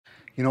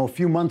You know, a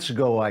few months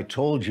ago, I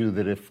told you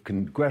that if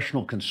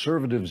congressional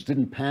conservatives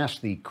didn't pass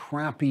the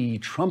crappy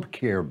Trump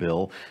care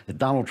bill, that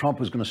Donald Trump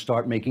was going to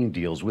start making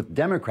deals with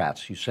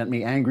Democrats. You sent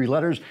me angry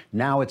letters.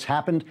 Now it's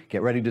happened.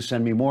 Get ready to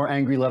send me more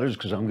angry letters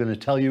because I'm going to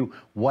tell you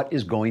what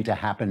is going to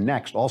happen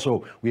next.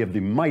 Also, we have the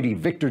mighty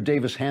Victor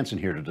Davis Hanson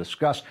here to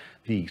discuss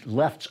the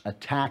left's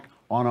attack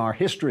on our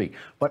history.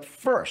 But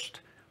first,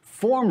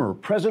 former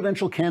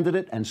presidential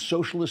candidate and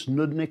socialist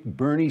nudnik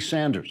Bernie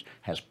Sanders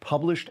has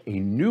published a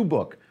new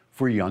book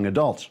for young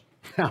adults.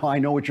 Now, I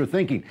know what you're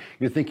thinking.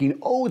 You're thinking,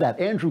 oh, that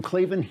Andrew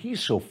Klavan, he's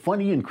so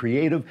funny and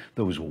creative.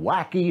 Those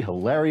wacky,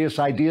 hilarious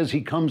ideas he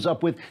comes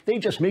up with, they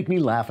just make me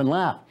laugh and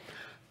laugh.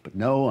 But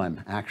no,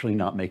 I'm actually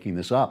not making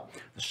this up.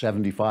 The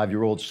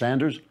 75-year-old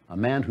Sanders, a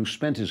man who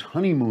spent his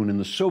honeymoon in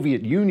the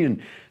Soviet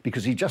Union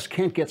because he just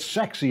can't get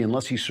sexy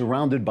unless he's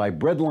surrounded by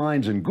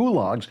breadlines and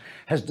gulags,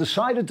 has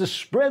decided to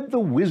spread the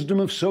wisdom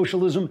of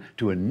socialism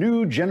to a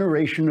new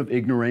generation of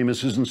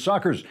ignoramuses and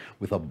suckers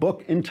with a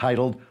book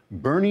entitled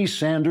Bernie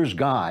Sanders'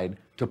 Guide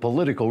to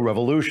Political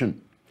Revolution.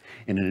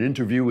 In an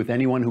interview with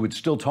anyone who would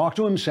still talk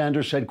to him,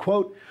 Sanders said,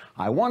 quote,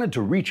 "I wanted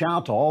to reach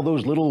out to all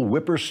those little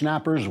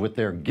whippersnappers with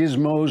their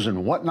gizmos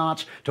and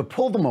whatnots to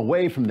pull them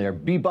away from their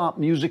bebop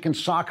music and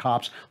sock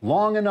hops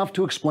long enough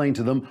to explain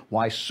to them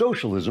why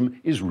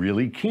socialism is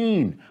really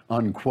keen,"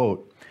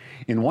 unquote.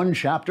 In one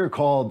chapter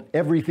called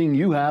Everything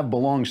You Have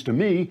Belongs to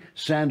Me,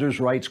 Sanders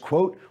writes,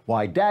 quote,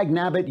 "Why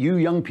dagnabbit you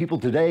young people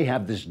today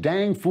have this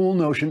dang fool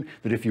notion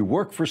that if you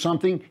work for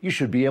something, you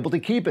should be able to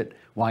keep it.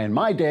 Why in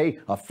my day,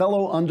 a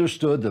fellow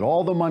understood that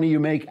all the money you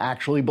make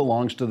actually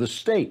belongs to the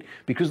state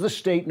because the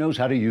state knows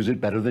how to use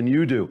it better than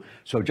you do.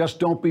 So just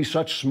don't be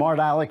such smart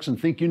Alex and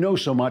think you know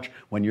so much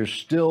when you're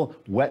still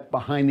wet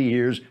behind the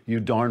ears, you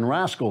darn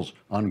rascals,"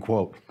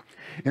 unquote.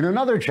 In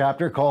another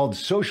chapter called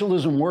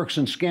Socialism Works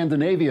in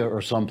Scandinavia or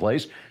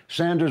someplace,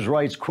 Sanders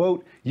writes,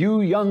 quote,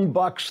 "You young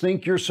bucks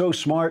think you're so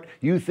smart.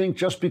 You think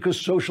just because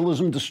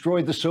socialism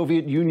destroyed the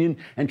Soviet Union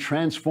and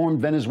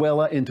transformed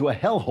Venezuela into a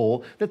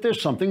hellhole that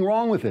there's something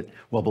wrong with it.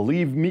 Well,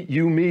 believe me,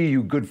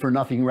 you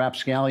good-for-nothing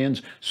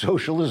rapscallions,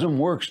 socialism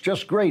works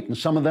just great in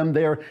some of them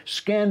there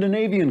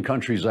Scandinavian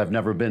countries I've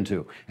never been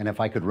to. And if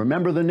I could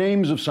remember the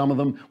names of some of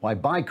them, why,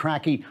 by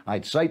cracky,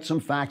 I'd cite some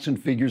facts and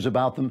figures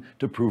about them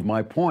to prove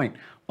my point,"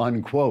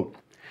 unquote.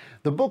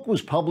 The book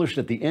was published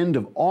at the end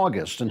of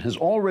August and has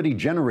already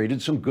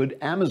generated some good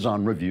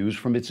Amazon reviews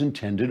from its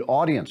intended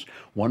audience.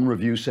 One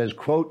review says,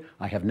 quote,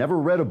 "I have never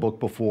read a book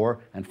before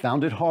and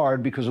found it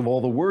hard because of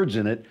all the words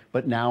in it,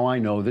 but now I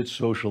know that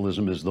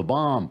socialism is the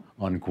bomb,"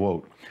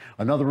 unquote.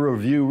 Another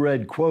review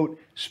read, quote,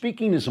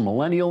 "Speaking as a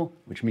millennial,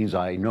 which means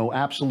I know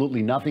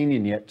absolutely nothing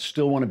and yet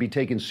still want to be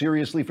taken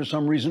seriously for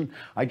some reason,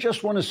 I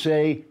just want to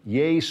say,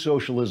 yay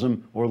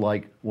socialism, or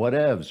like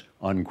whatevs,"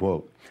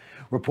 unquote.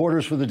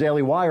 Reporters for the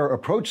Daily Wire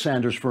approached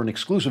Sanders for an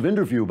exclusive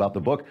interview about the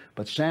book,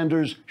 but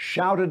Sanders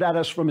shouted at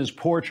us from his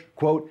porch,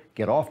 quote,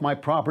 "Get off my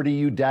property,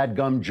 you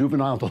dadgum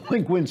juvenile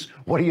delinquents.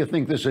 What do you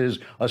think this is,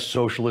 a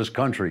socialist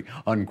country,"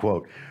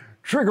 unquote.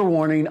 Trigger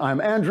warning,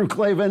 I'm Andrew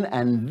Klavan,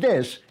 and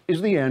this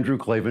is The Andrew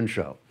Klavan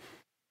Show.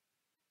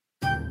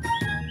 I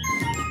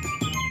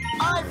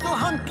feel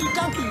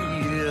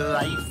hunky-dunky,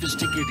 life is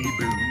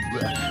tickety-boo.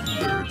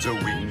 Birds are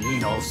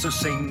winging, also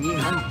singing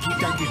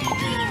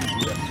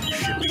hunky-dunky-doo.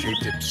 Ship-shape,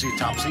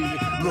 tipsy-topsy,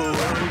 the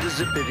world is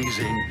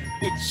zippity-zing.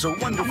 It's a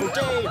wonderful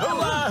day,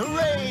 hurrah,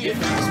 hooray! It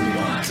makes me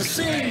want to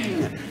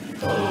sing.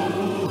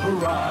 Oh,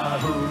 hurrah,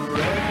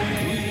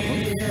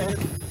 hooray!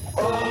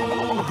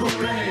 Oh,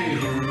 hooray,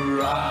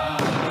 hurrah!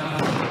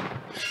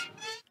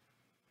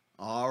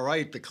 All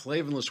right, the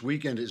Klavanless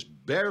weekend is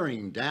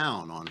bearing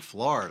down on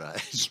Florida.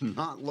 It's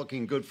not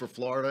looking good for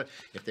Florida.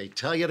 If they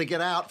tell you to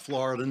get out,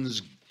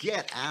 Floridans,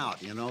 get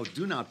out. You know,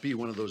 do not be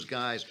one of those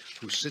guys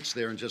who sits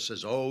there and just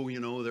says, oh, you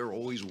know, they're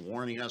always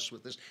warning us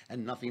with this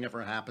and nothing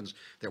ever happens.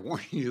 They're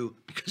warning you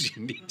because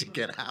you need to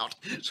get out.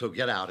 So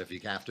get out if you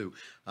have to.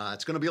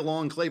 It's going to be a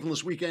long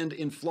Klavanless weekend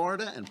in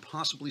Florida and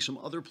possibly some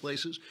other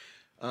places.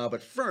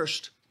 But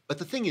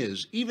the thing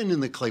is, even in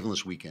the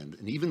Klavanless weekend,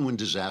 and even when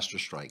disaster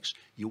strikes,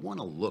 you want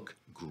to look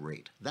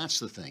great. That's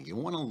the thing. You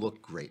want to look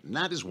great. And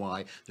that is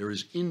why there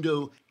is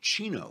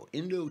Indochino.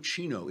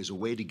 Indochino is a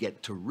way to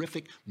get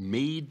terrific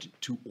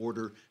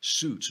made-to-order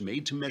suits,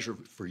 made to measure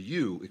for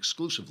you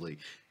exclusively,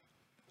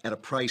 at a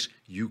price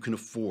you can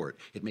afford.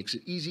 It makes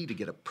it easy to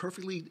get a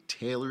perfectly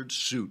tailored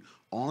suit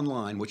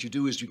online. What you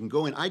do is you can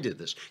go in, I did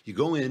this, you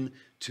go in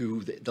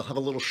to, they'll have a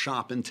little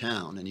shop in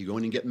town and you go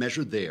in and get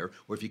measured there,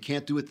 or if you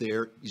can't do it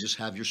there, you just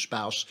have your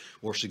spouse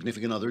or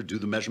significant other do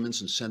the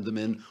measurements and send them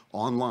in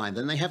online.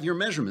 Then they have your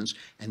measurements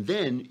and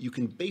then you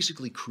can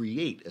basically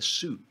create a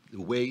suit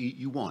the way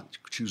you want.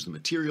 Choose the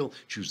material,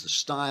 choose the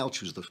style,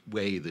 choose the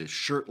way the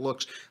shirt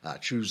looks,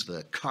 choose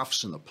the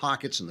cuffs and the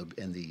pockets and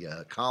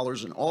the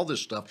collars and all this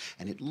stuff,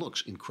 and it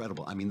looks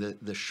incredible. I mean,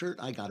 the shirt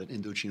I got at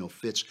Indochino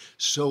fits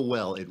so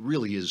well. It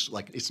really is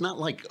like, it's not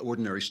like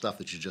ordinary stuff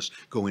that you just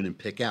go in and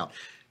pick out.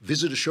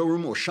 Visit a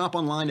showroom or shop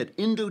online at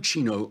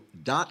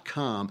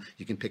Indochino.com.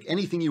 You can pick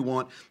anything you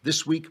want.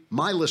 This week,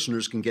 my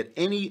listeners can get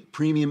any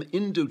premium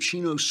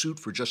Indochino suit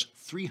for just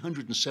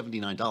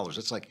 $379.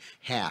 That's like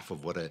half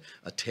of what a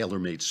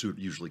tailor-made suit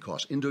usually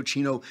costs.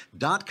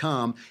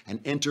 Indochino.com and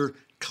enter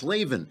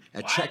Klavan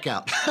at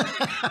checkout.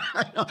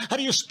 How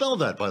do you spell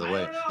that, by the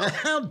way?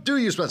 How do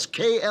you spell it? It's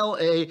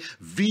Klavan.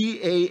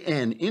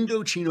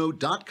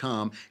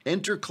 Indochino.com.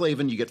 Enter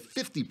Klavan. You get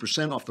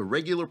 50% off the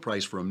regular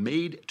price for a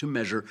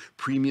made-to-measure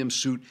premium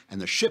suit,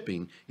 and the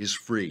shipping is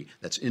free.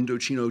 That's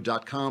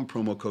Indochino.com,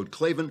 promo code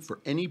Klavan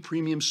for any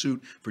premium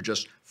suit for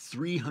just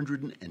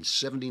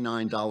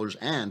 $379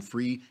 and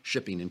free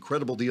shipping.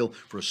 Incredible deal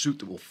for a suit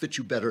that will fit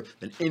you better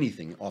than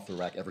anything off the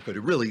rack ever could.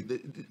 It really, the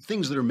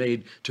things that are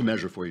made to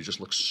measure for you just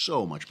look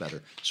so much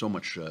better, so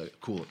much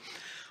cooler.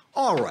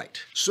 All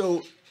right,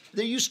 so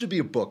there used to be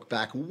a book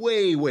back,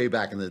 way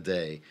back in the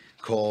day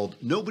called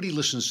Nobody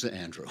Listens to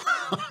Andrew.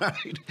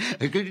 Right?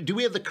 Do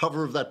we have the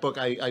cover of that book?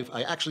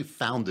 I actually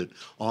found it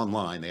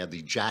online. They had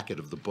the jacket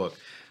of the book.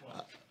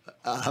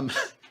 And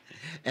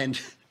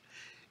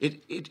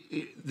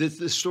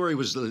the story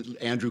was that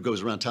Andrew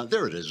goes around town.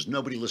 There it is.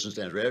 Nobody listens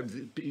to Andrew.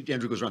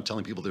 Andrew goes around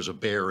telling people there's a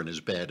bear in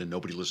his bed and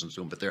nobody listens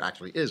to him, but there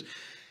actually is.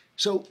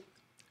 So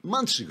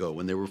months ago,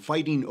 when they were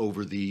fighting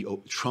over the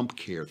Trump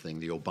care thing,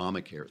 the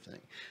Obamacare thing,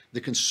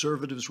 the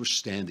conservatives were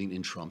standing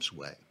in Trump's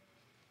way.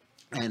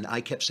 And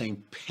I kept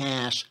saying,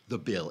 pass the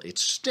bill. It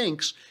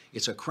stinks.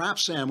 It's a crap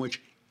sandwich.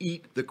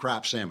 Eat the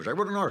crap sandwich. I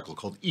wrote an article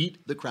called Eat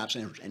the Crap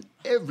Sandwich, and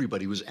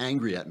everybody was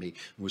angry at me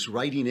and was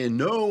writing in,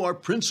 no, our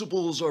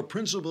principles,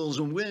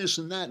 and this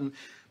and that. And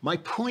my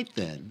point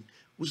then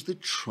was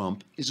that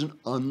Trump is an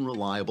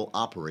unreliable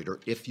operator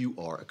if you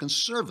are a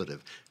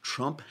conservative.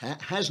 Trump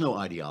has no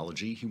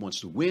ideology. He wants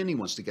to win. He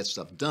wants to get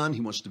stuff done.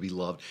 He wants to be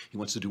loved. He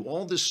wants to do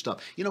all this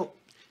stuff. You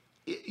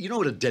know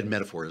what a dead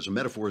metaphor is? A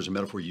metaphor is a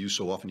metaphor you use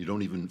so often you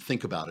don't even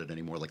think about it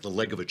anymore. Like the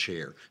leg of a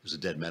chair is a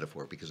dead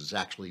metaphor because it's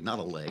actually not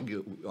a leg.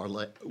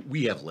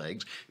 We have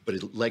legs, but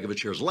a leg of a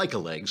chair is like a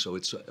leg, so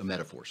it's a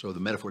metaphor. So the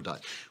metaphor dies.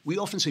 We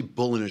often say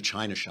bull in a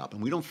china shop,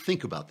 and we don't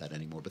think about that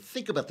anymore. But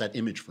think about that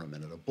image for a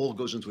minute. A bull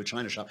goes into a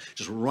china shop,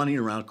 just running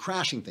around,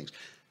 crashing things.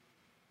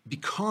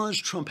 Because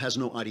Trump has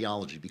no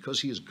ideology, because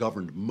he is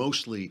governed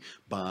mostly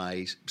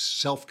by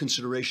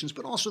self-considerations,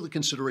 but also the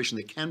consideration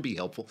that can be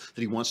helpful,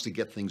 that he wants to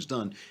get things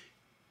done,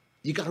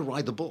 you got to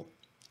ride the bull.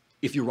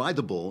 If you ride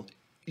the bull,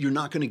 you're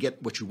not going to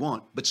get what you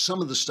want, but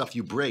some of the stuff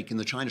you break in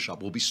the china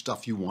shop will be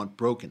stuff you want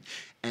broken.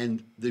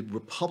 And the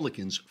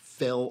Republicans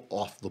fell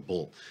off the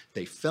bull.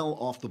 They fell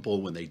off the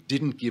bull when they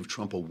didn't give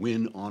Trump a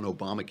win on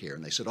Obamacare.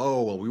 And they said,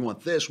 oh, well, we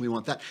want this, we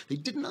want that. They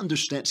didn't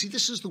understand. See,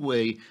 this is the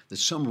way that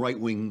some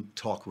right-wing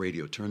talk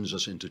radio turns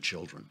us into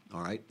children,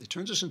 all right? It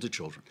turns us into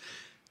children.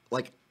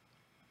 Like,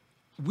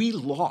 we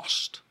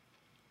lost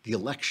the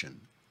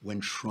election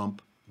when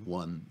Trump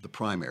won the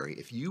primary.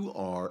 If you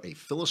are a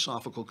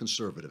philosophical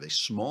conservative, a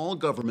small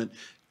government,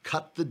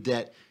 cut the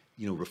debt,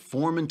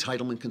 reform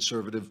entitlement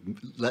conservative,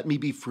 let me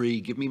be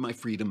free, give me my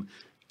freedom,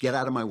 get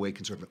out of my way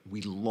conservative.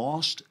 We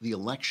lost the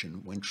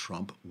election when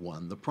Trump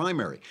won the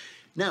primary.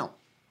 Now,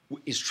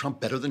 is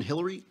Trump better than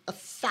Hillary?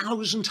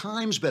 1,000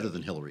 times better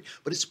than Hillary.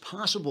 But it's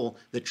possible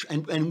that,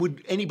 and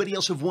would anybody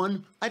else have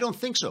won? I don't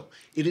think so.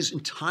 It is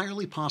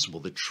entirely possible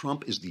that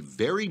Trump is the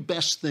very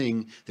best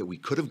thing that we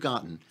could have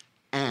gotten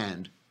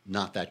and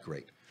not that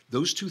great.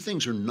 Those two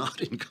things are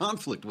not in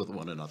conflict with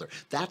one another.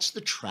 That's the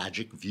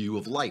tragic view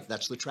of life.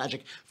 That's the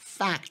tragic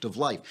fact of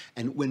life.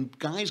 And when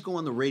guys go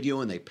on the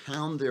radio and they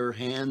pound their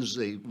hands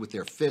with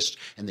their fists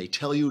and they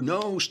tell you,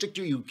 no,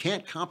 you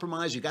can't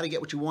compromise, you got to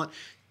get what you want.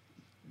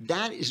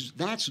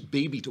 That's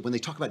baby to when they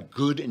talk about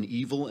good and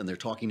evil and they're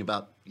talking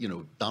about,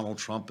 Donald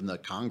Trump and the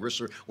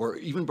Congress or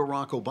even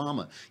Barack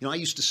Obama. I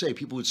used to say,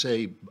 people would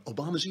say,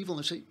 Obama's evil.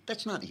 And I'd say,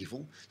 that's not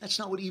evil. That's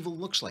not what evil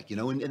looks like,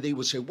 and they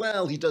would say,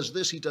 well, he does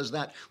this, he does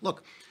that.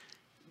 Look,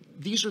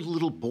 these are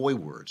little boy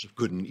words of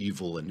good and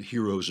evil and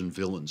heroes and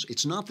villains.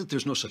 It's not that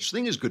there's no such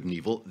thing as good and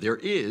evil. There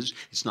is.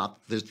 It's not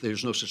that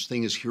there's no such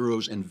thing as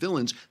heroes and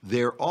villains.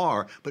 There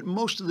are. But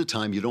most of the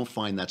time, you don't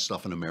find that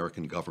stuff in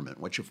American government.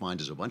 What you find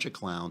is a bunch of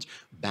clowns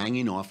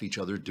banging off each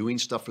other, doing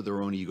stuff for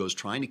their own egos,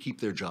 trying to keep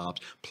their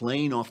jobs,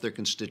 playing off their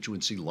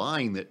constituency,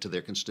 lying to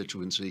their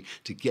constituency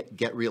to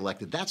get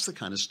reelected. That's the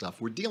kind of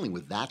stuff we're dealing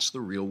with. That's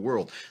the real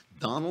world.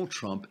 Donald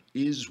Trump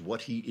is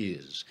what he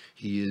is.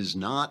 He is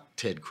not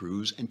Ted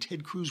Cruz, and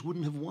Ted Cruz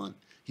wouldn't have won.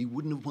 He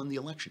wouldn't have won the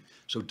election.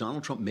 So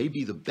Donald Trump may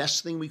be the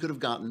best thing we could have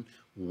gotten,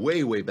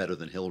 way better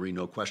than Hillary,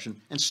 no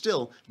question, and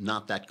still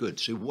not that good.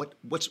 So what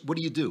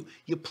do?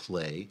 You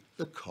play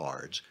the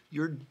cards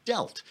you're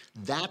dealt.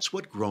 That's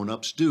what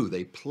grown-ups do.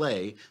 They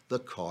play the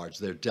cards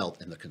they're dealt.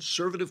 And the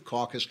conservative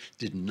caucus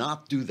did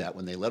not do that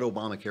when they let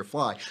Obamacare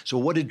fly. So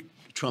what did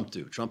Trump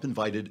do? Trump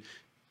invited,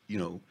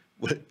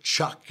 what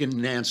Chuck and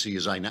Nancy,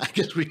 I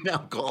guess we now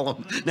call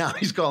them. Now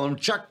he's calling them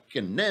Chuck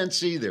and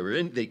Nancy.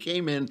 They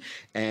came in,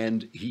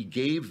 and he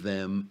gave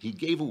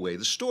away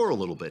the store a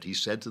little bit. He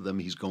said to them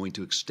he's going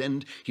to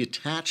extend. He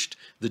attached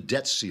the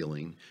debt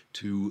ceiling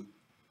to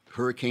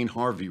Hurricane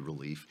Harvey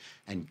relief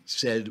and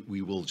said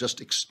we will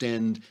just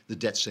extend the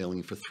debt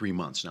ceiling for 3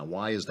 months. Now,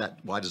 why is that?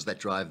 Why does that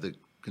drive the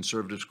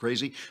conservatives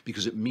crazy?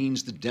 Because it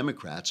means the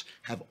Democrats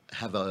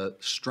have a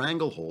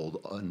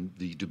stranglehold on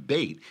the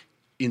debate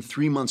in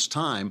 3 months'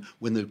 time,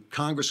 when the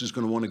Congress is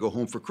going to want to go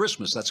home for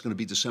Christmas. That's going to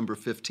be December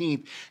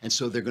 15th. And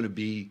so they're going to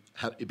be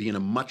in a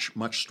much,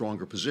 much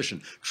stronger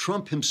position.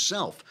 Trump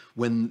himself,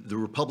 when the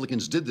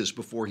Republicans did this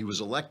before he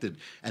was elected,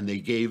 and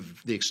they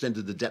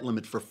extended the debt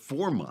limit for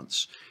 4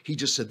 months, he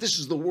just said, this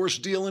is the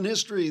worst deal in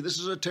history. This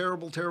is a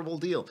terrible, terrible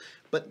deal.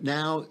 But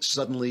now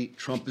suddenly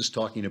Trump is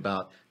talking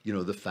about,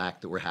 the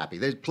fact that we're happy.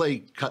 They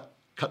play cut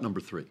number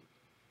 3.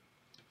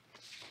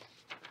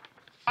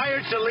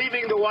 Prior to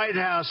leaving the White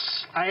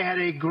House, I had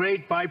a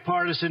great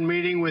bipartisan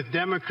meeting with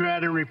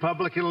Democrat and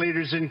Republican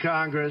leaders in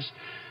Congress,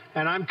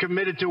 and I'm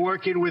committed to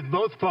working with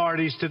both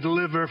parties to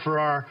deliver for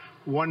our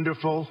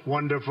wonderful,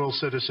 wonderful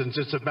citizens.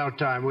 It's about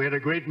time. We had a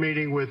great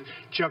meeting with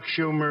Chuck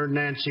Schumer,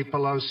 Nancy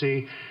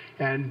Pelosi,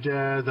 and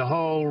the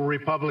whole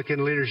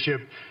Republican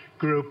leadership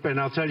group. And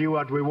I'll tell you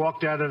what, we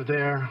walked out of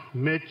there,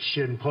 Mitch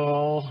and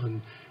Paul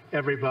and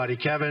everybody,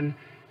 Kevin,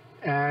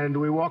 and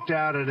we walked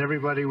out and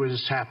everybody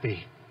was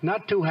happy.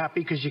 Not too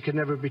happy, because you can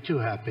never be too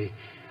happy,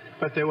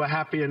 but they were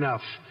happy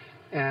enough.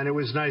 And it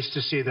was nice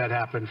to see that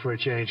happen for a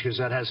change, because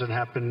that hasn't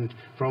happened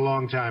for a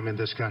long time in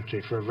this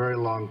country, for a very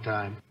long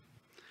time.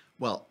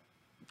 Well,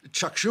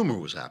 Chuck Schumer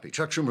was happy.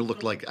 Chuck Schumer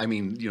looked like,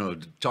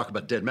 talk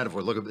about dead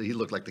metaphor. He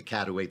looked like the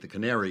cat who ate the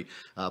canary.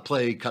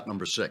 Play cut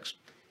number 6.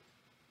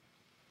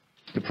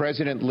 The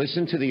president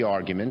listened to the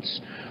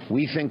arguments.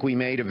 We think we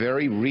made a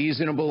very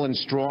reasonable and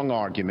strong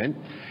argument.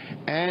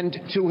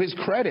 And to his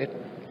credit,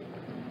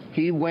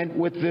 he went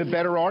with the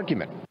better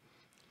argument.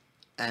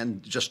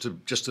 And just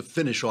to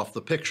finish off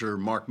the picture,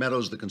 Mark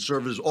Meadows, the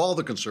conservatives, all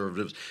the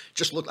conservatives,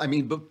 just look.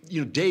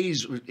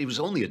 Days. It was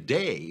only a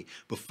day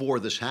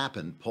before this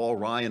happened. Paul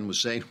Ryan was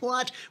saying,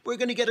 "What? We're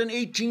going to get an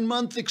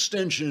 18-month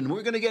extension.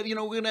 We're going to get, we're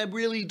going to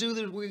really do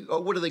this.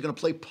 What are they going to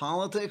play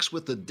politics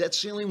with the debt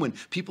ceiling when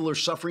people are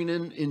suffering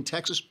in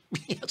Texas?"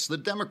 It's the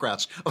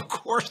Democrats. Of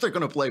course, they're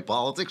going to play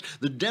politics.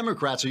 The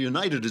Democrats are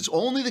united. It's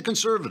only the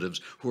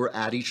conservatives who are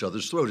at each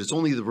other's throat. It's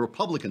only the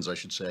Republicans, I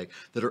should say,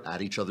 that are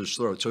at each other's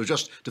throat. So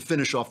just to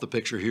finish off the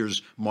picture,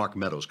 here's Mark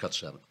Meadows, cut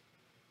 7.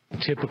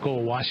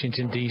 Typical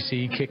Washington,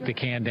 D.C., kick the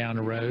can down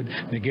the road.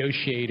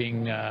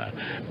 Negotiating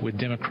with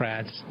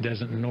Democrats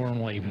doesn't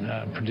normally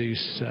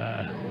produce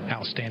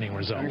outstanding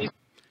results.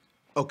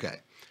 Okay.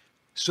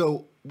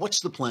 So what's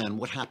the plan?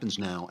 What happens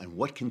now? And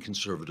what can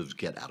conservatives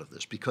get out of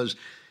this? Because,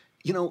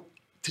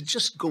 to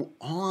just go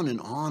on and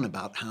on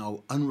about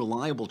how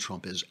unreliable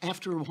Trump is,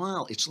 after a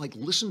while, it's like,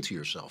 listen to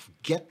yourself.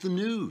 Get the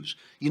news.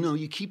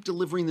 You keep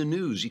delivering the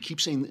news. You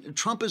keep saying,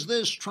 Trump is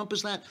this, Trump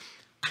is that.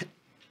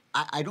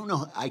 I don't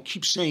know. I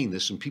keep saying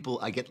this, and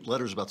I get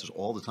letters about this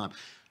all the time.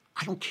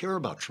 I don't care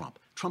about Trump.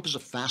 Trump is a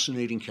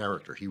fascinating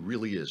character. He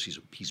really is.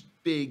 He's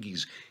big.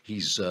 He's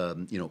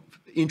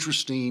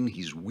interesting.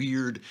 He's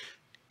weird.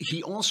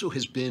 He also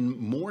has been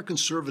more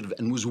conservative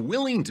and was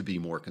willing to be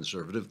more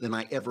conservative than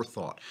I ever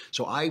thought.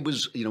 So I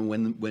was,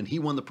 when he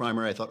won the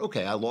primary, I thought,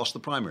 okay, I lost the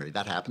primary.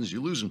 That happens.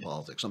 You lose in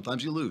politics.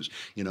 Sometimes you lose,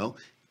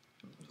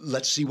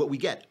 Let's see what we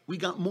get. We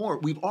got more.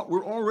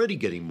 We're already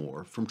getting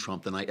more from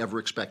Trump than I ever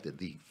expected.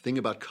 The thing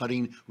about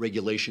cutting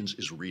regulations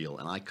is real.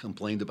 And I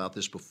complained about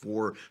this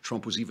before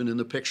Trump was even in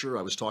the picture.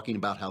 I was talking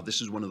about how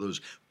this is one of those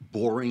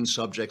boring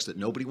subjects that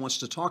nobody wants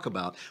to talk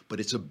about,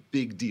 but it's a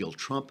big deal.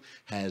 Trump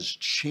has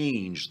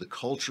changed the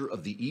culture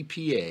of the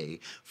EPA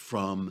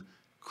from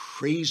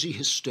crazy,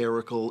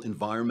 hysterical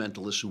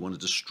environmentalists who want to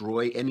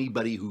destroy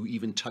anybody who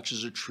even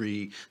touches a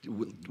tree,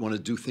 want to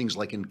do things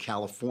like in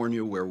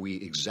California where we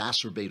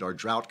exacerbate our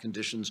drought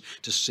conditions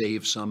to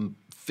save some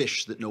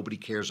fish that nobody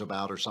cares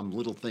about or some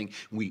little thing.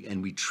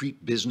 We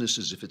treat business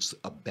as if it's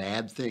a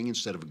bad thing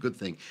instead of a good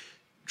thing.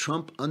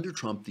 Under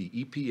Trump, the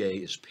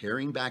EPA is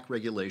paring back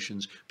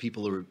regulations.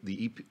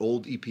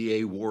 Old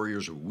EPA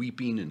warriors are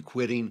weeping and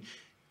quitting,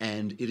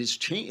 and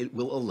it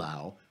will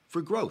allow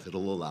for growth.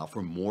 It'll allow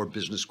for more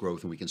business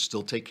growth, and we can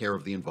still take care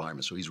of the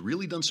environment. So he's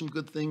really done some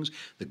good things.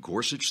 The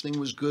Gorsuch thing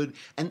was good.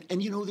 And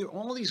there are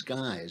all these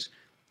guys.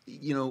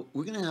 We're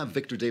going to have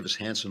Victor Davis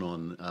Hanson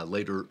on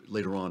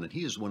later on, and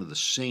he is one of the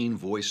sane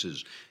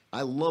voices.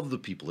 I love the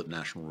people at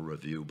National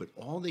Review, but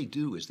all they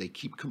do is they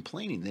keep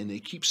complaining. And they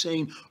keep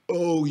saying,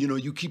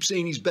 you keep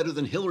saying he's better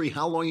than Hillary.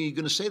 How long are you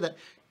going to say that?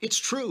 It's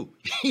true.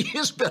 He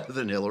is better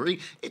than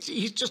Hillary.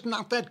 He's just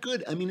not that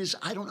good.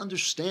 I don't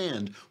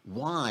understand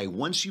why,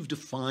 once you've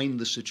defined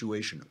the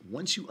situation,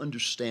 once you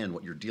understand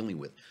what you're dealing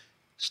with,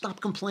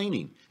 stop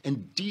complaining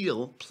and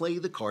play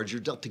the cards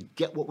you're dealt to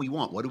get what we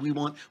want. What do we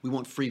want? We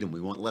want freedom. We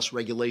want less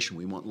regulation.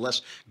 We want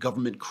less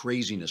government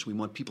craziness. We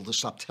want people to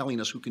stop telling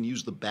us who can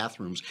use the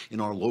bathrooms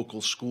in our local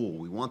school.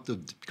 We want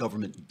the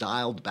government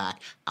dialed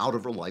back out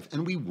of our life.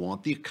 And we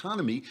want the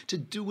economy to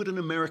do what an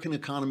American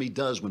economy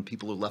does when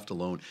people are left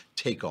alone,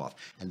 take off.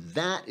 And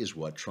that is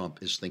what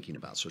Trump is thinking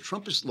about. So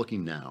Trump is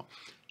looking now.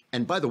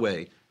 And by the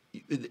way,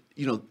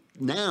 you know,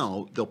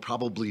 now there'll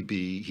probably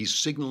be, he's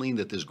signaling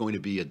that there's going to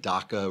be a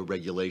DACA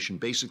regulation.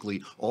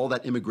 Basically, all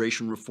that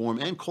immigration reform,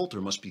 and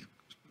Coulter must be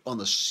on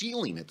the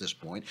ceiling at this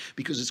point,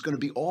 because it's going to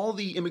be all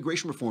the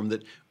immigration reform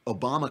that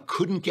Obama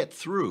couldn't get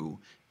through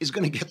is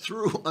going to get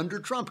through under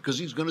Trump, because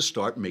he's going to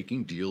start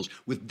making deals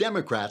with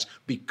Democrats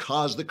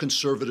because the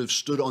conservatives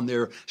stood on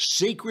their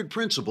sacred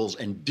principles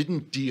and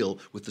didn't deal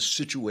with the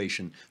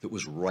situation that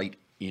was right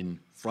in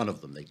front of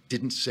them. They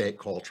didn't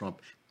call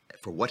Trump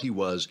for what he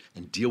was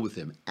and deal with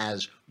him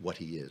as what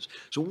he is.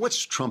 So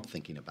what's Trump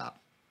thinking about?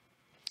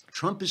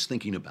 Trump is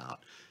thinking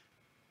about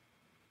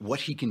what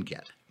he can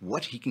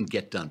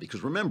get done.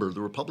 Because remember,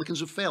 the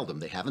Republicans have failed him.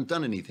 They haven't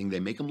done anything. They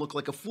make him look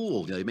like a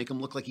fool. They make him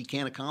look like he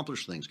can't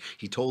accomplish things.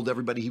 He told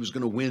everybody he was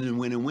going to win and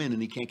win and win,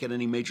 and he can't get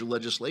any major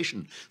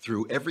legislation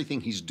through.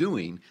 Everything he's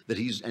doing,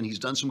 he's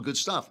done some good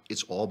stuff.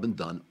 It's all been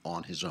done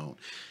on his own.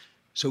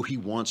 So he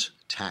wants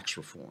tax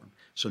reform.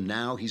 So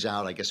now he's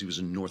out. I guess he was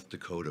in North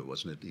Dakota,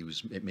 wasn't it?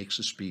 It makes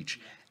a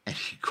speech, and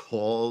he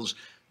calls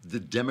the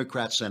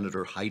Democrat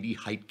Senator Heidi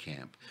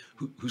Heitkamp,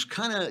 who's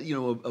kind of, you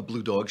know, a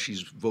blue dog.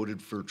 She's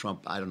voted for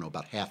Trump, I don't know,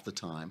 about half the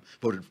time,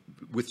 voted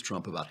with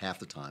Trump about half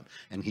the time.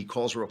 And he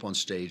calls her up on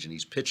stage, and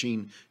he's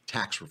pitching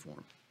tax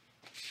reform.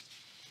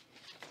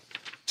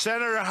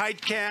 Senator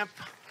Heitkamp,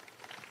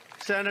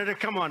 Senator,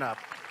 come on up.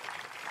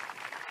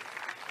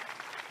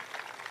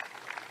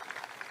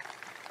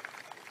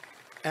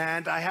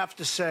 And I have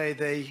to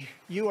say,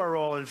 you are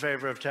all in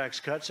favor of tax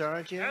cuts,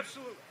 aren't you?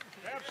 Absolutely.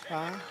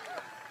 Absolutely.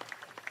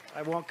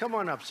 I won't. Come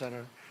on up,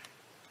 Senator.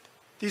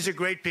 These are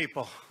great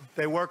people.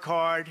 They work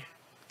hard.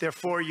 They're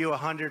for you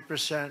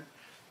 100%.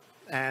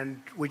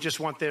 And we just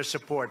want their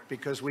support,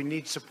 because we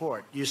need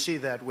support. You see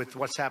that with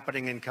what's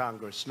happening in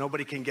Congress.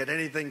 Nobody can get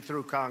anything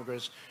through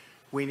Congress.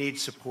 We need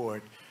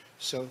support.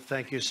 So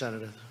thank you,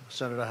 Senator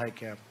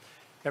Heitkamp.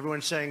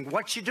 Everyone's saying,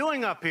 what's she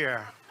doing up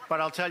here?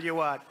 But I'll tell you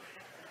what,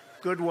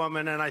 good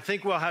woman, and I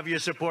think we'll have your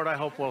support. I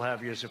hope we'll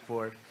have your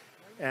support.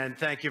 And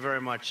thank you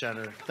very much,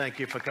 Senator. Thank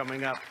you for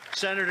coming up.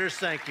 Senators,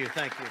 thank you.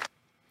 Thank you.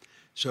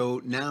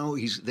 So now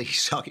he's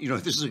talking, you know,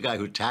 this is a guy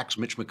who attacks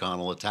Mitch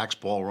McConnell, attacks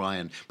Paul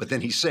Ryan, but then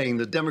he's saying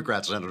the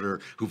Democrat senator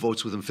who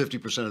votes with him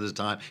 50% of the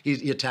time,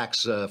 he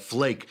attacks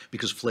Flake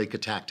because Flake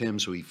attacked him,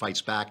 so he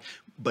fights back.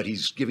 But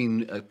he's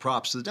giving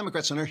props to the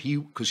Democrat senator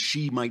because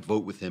she might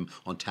vote with him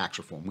on tax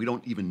reform. We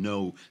don't even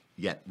know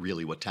yet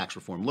really what tax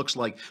reform looks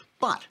like.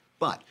 But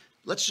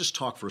let's just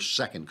talk for a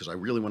second, because I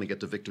really want to get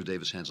to Victor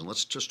Davis Hanson.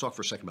 Let's just talk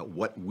for a second about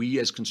what we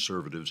as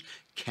conservatives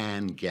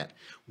can get.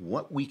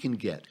 What we can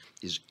get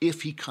is,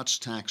 if he cuts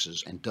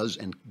taxes and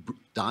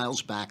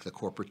dials back the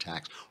corporate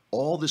tax,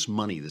 all this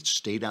money that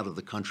stayed out of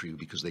the country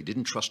because they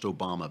didn't trust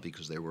Obama,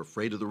 because they were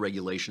afraid of the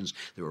regulations,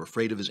 they were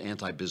afraid of his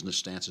anti-business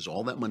stances,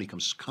 all that money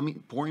comes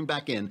pouring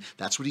back in.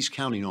 That's what he's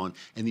counting on,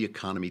 and the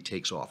economy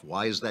takes off.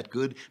 Why is that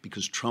good?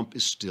 Because Trump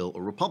is still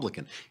a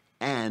Republican.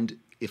 And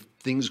if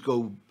things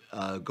go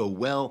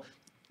well,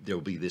 there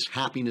will be this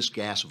happiness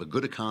gas of a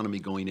good economy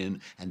going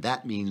in, and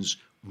that means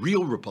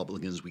real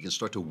Republicans. We can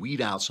start to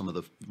weed out some of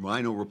the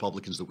rhino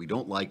Republicans that we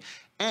don't like,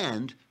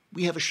 and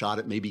we have a shot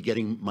at maybe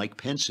getting Mike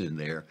Pence in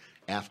there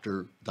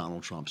after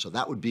Donald Trump. So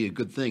that would be a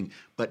good thing.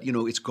 But, you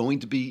know, you're going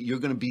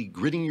to be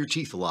gritting your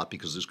teeth a lot,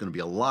 because there's going to be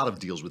a lot of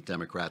deals with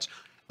Democrats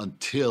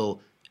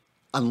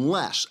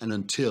unless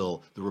the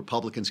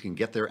Republicans can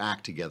get their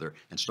act together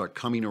and start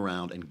coming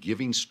around and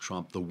giving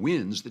Trump the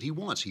wins that he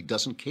wants. He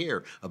doesn't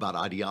care about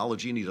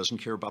ideology, and he doesn't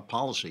care about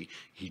policy.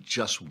 He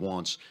just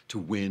wants to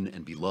win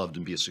and be loved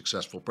and be a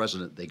successful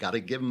president. They got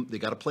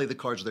to play the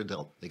cards they're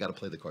dealt. They got to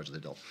play the cards they're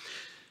dealt.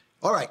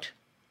 All right.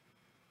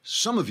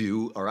 Some of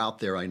you are out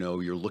there, I know,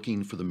 you're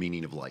looking for the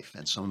meaning of life,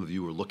 and some of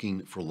you are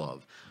looking for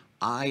love.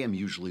 I am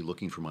usually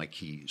looking for my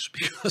keys,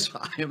 because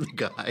I am the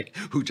guy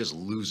who just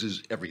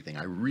loses everything.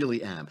 I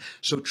really am.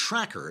 So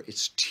Tracker,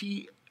 it's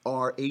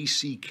Trackr.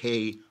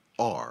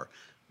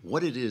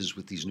 What it is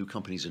with these new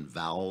companies in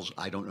vowels,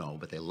 I don't know,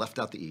 but they left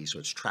out the E, so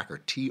it's Tracker,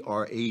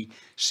 Trackr.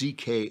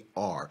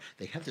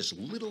 They have this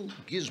little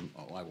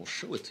gizmo. I will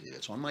show it to you.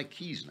 It's on my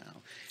keys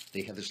now.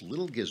 They have this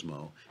little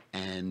gizmo,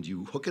 and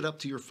you hook it up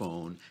to your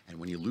phone, and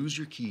when you lose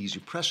your keys,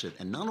 you press it,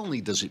 and not only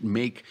does it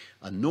make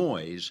a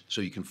noise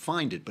so you can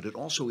find it, but it's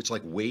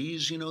like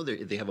Waze, you know,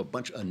 they have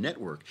a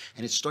network,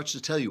 and it starts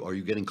to tell you, are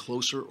you getting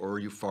closer or are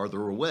you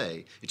farther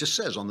away? It just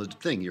says on the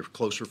thing, you're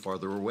closer,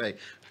 farther away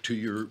to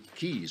your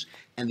keys.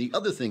 And the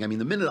other thing, I mean,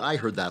 the minute I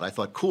heard that, I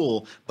thought,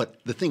 cool, but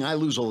the thing I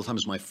lose all the time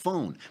is my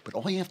phone. But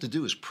all you have to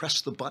do is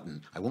press the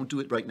button. I won't do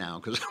it right now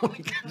because I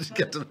want to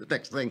get to the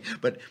next thing,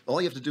 but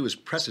all you have to do is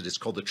press it. It's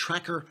called the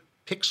Tracker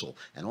Pixel,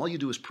 and all you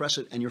do is press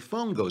it, and your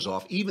phone goes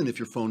off, even if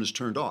your phone is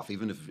turned off,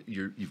 even if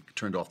you've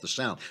turned off the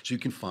sound, so you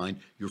can find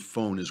your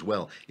phone as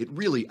well. It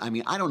really, I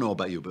mean, I don't know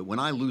about you, but when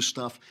I lose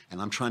stuff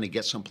and I'm trying to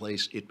get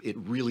someplace, it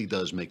really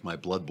does make my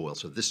blood boil.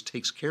 So this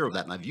takes care of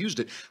that, and I've used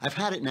it. I've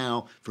had it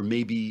now for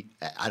maybe,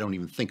 I don't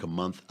even think, a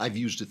month. I've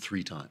used it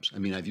 3 times. I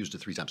mean, I've used it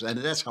 3 times, and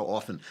that's how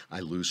often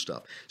I lose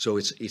stuff. So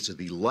it's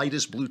the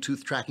lightest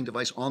Bluetooth tracking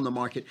device on the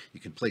market.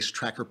 You can place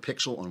Tracker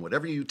Pixel on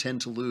whatever you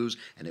tend to lose,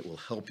 and it will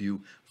help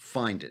you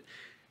find it.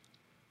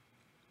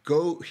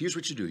 here's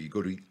what you do. You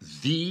go to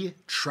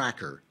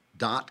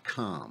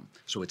thetracker.com.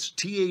 So it's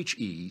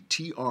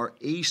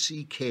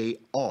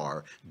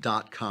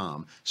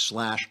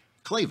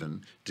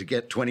TheTrackr.com/Klavan to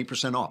get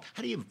 20% off.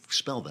 How do you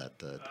spell that?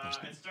 It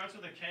starts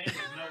with a K. There's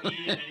no E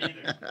in it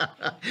either.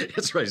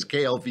 That's right. It's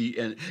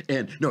KLVN.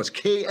 No, it's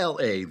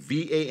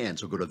KLAVAN.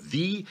 So go to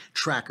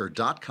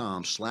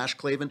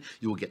thetracker.com/Klavan.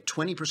 You will get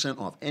 20%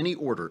 off any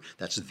order.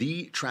 That's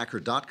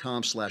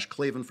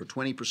thetracker.com/Klavan for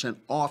 20%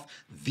 off.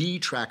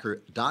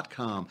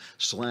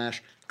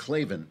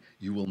 Thetracker.com/Klavan.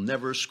 You will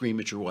never scream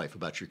at your wife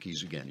about your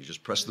keys again. You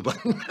just press the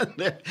button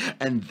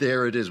and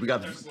there it is. We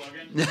got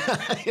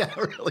yeah,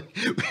 really.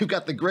 We've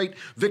got the great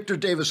Victor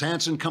Davis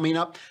Hanson coming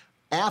up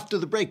after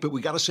the break, but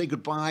we got to say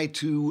goodbye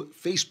to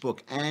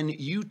Facebook and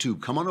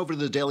YouTube. Come on over to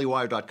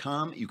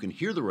thedailywire.com. You can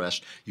hear the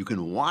rest. You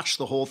can watch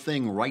the whole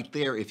thing right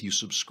there if you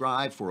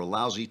subscribe for a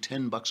lousy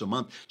 $10 a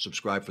month.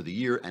 Subscribe for the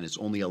year, and it's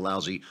only a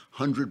lousy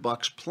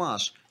 $100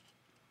 plus.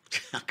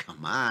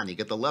 Come on, you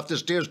get the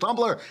Leftist Tears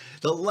Tumbler.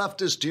 The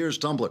Leftist Tears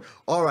Tumbler.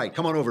 All right,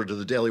 come on over to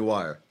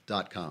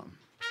thedailywire.com.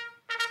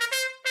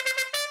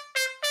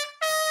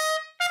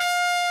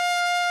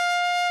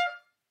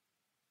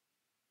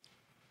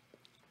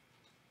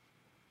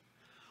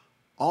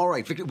 All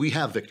right, Victor, we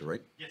have Victor,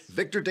 right? Yes.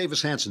 Victor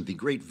Davis Hanson, the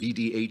great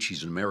VDH.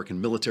 He's an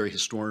American military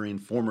historian,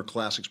 former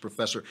classics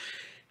professor.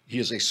 He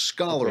is a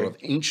scholar of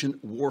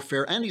ancient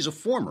warfare, and he's a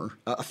farmer.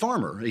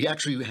 He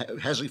actually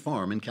has a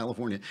farm in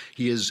California.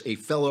 He is a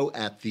fellow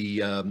at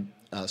the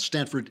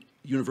Stanford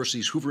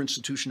University's Hoover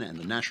Institution and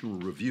the National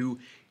Review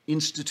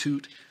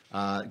Institute.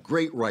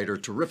 Great writer,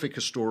 terrific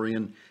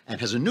historian,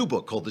 and has a new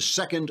book called The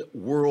Second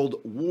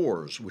World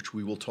Wars, which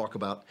we will talk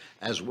about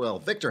as well.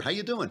 Victor, how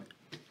you doing?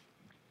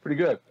 Pretty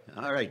good.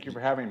 All right. Thank you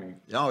for having me.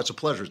 Oh, it's a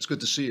pleasure. It's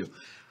good to see you.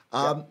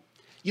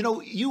 You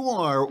know, you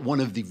are one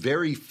of the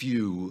very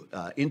few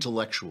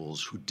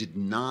intellectuals who has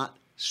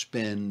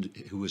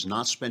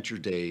not spent your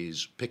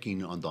days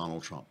picking on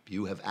Donald Trump.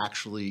 You have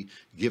actually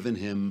given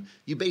him,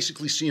 you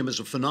basically see him as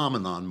a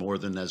phenomenon more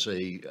than as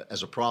a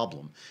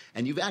problem.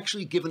 And you've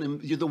actually given him,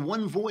 you're the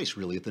one voice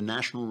really at the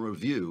National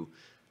Review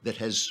that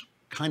has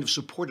kind of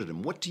supported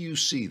him. What do you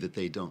see that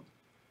they don't?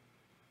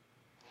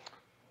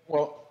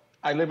 Well,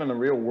 I live in the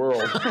real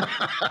world.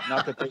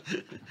 not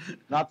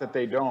that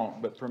they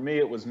don't, but for me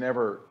it was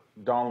never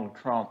Donald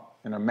Trump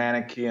in a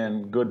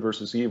Manichaean good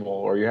versus evil,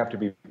 or you have to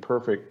be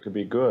perfect to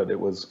be good. It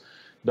was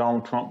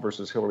Donald Trump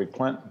versus Hillary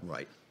Clinton.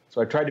 Right. So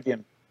I tried to be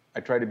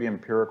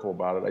empirical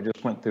about it. I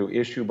just went through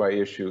issue by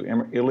issue: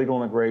 illegal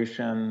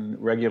immigration,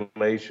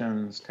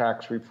 regulations,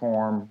 tax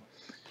reform,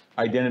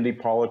 identity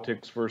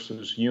politics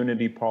versus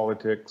unity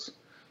politics,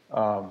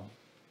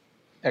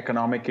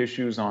 economic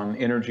issues on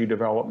energy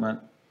development,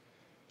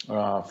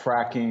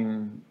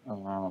 fracking,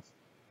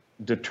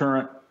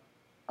 deterrent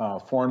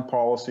foreign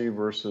policy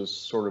versus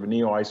sort of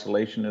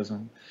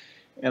neo-isolationism,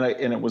 and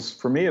it was,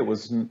 for me, it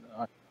was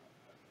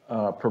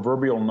a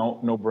proverbial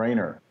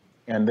no-brainer.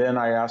 And then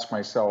I asked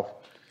myself,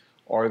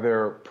 are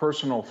there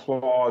personal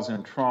flaws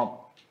in Trump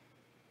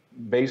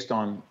based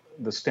on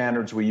the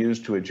standards we use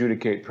to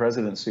adjudicate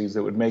presidencies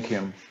that would make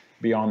him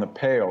beyond the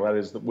pale? That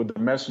is, would the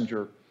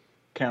messenger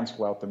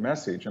cancel out the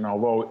message? And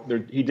although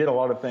he did a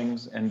lot of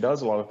things and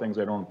does a lot of things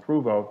I don't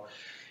approve of,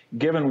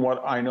 given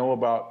what I know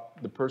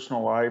about the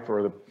personal life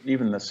or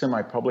even the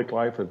semi-public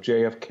life of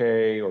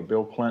JFK or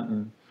Bill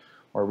Clinton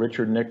or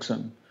Richard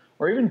Nixon,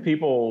 or even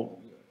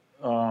people,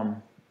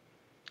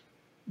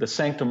 the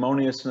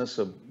sanctimoniousness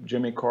of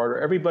Jimmy Carter,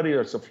 everybody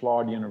is a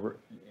flawed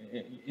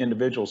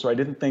individual. So I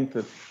didn't think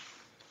that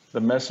the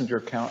messenger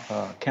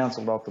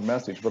canceled out the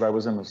message, but I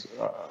was in this,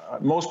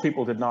 most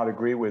people did not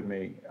agree with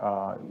me,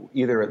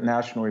 either at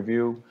National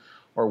Review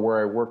or where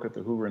I work at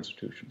the Hoover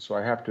Institution. So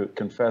I have to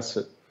confess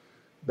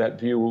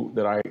that view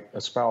that I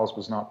espoused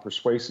was not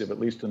persuasive, at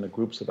least in the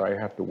groups that I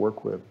have to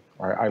work with,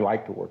 or I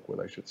like to work with,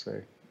 I should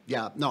say.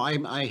 Yeah, no,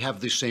 I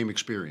have the same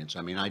experience.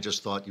 I mean, I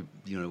just thought,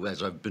 you know,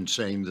 as I've been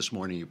saying this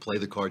morning, you play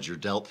the cards you're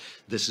dealt.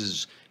 It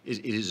is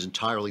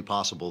entirely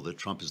possible that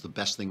Trump is the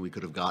best thing we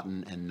could have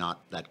gotten and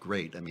not that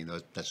great. I mean,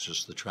 that's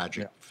just the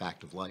tragic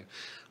fact of life.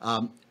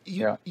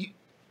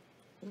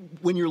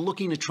 When you're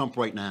looking at Trump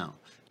right now,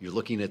 you're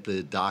looking at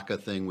the DACA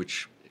thing,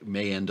 which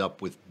may end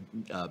up with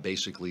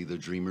basically the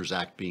Dreamers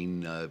Act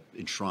being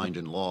enshrined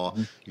in law.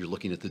 You're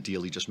looking at the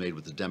deal he just made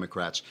with the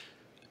Democrats.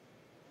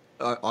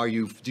 Do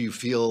you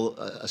feel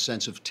a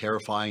sense of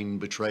terrifying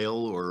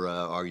betrayal, or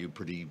are you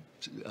pretty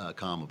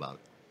calm about it?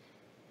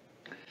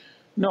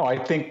 No,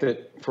 I think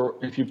that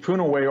if you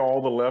prune away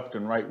all the left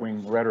and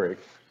right-wing rhetoric,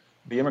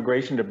 the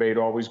immigration debate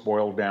always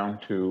boiled down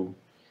to,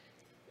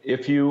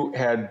 if you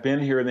had been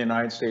here in the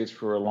United States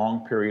for a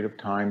long period of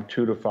time,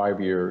 2 to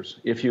 5 years,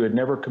 if you had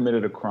never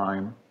committed a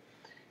crime,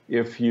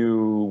 if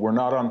you were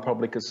not on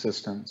public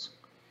assistance,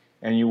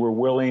 and you were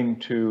willing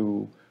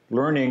to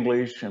learn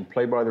English and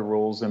play by the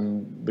rules,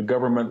 and the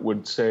government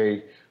would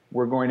say,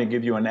 we're going to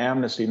give you an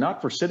amnesty,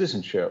 not for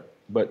citizenship,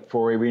 but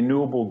for a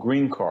renewable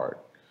green card.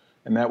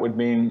 And that would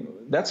mean,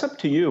 that's up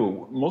to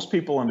you. Most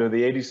people under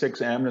the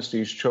 86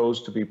 amnesties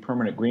chose to be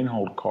permanent green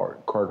card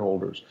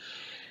holders.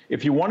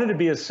 If you wanted to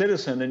be a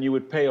citizen, then you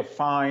would pay a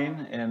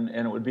fine and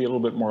it would be a little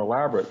bit more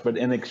elaborate. But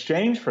in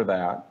exchange for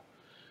that,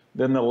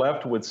 then the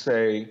left would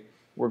say,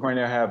 we're going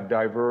to have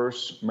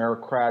diverse,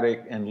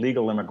 meritocratic, and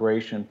legal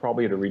immigration,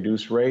 probably at a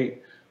reduced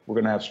rate. We're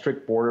going to have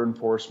strict border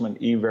enforcement,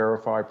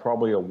 e-verify,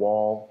 probably a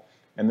wall,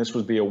 and this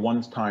would be a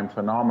one-time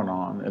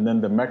phenomenon. And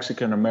then the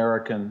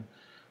Mexican-American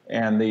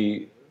and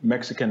the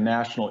Mexican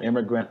national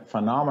immigrant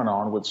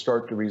phenomenon would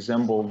start to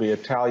resemble the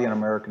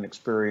Italian-American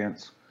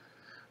experience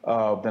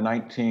of the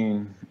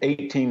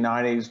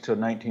 1890s to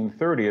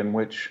 1930, in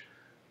which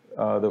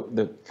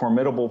the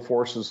formidable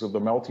forces of the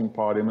melting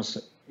pot,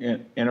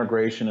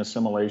 integration,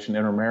 assimilation,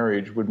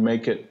 intermarriage, would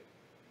make it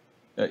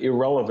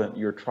irrelevant,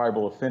 your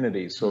tribal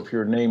affinity. So if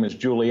your name is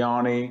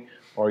Giuliani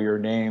or your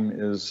name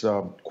is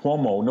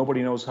Cuomo,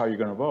 nobody knows how you're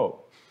going to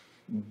vote.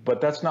 But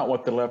that's not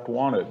what the left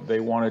wanted. They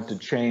wanted to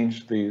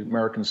change the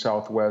American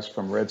Southwest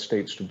from red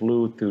states to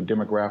blue through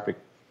demographic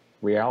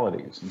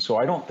realities. And so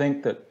I don't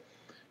think that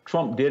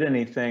Trump did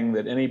anything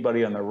that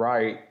anybody on the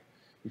right,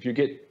 if you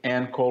get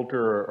Ann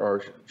Coulter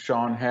or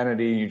Sean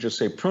Hannity, you just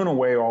say, prune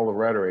away all the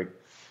rhetoric.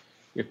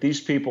 If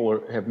these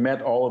people have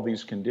met all of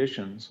these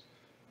conditions,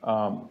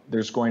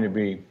 there's going to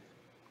be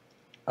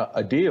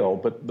a deal.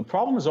 But the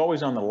problem is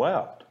always on the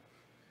left,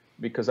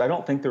 because I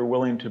don't think they're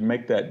willing to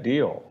make that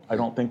deal. I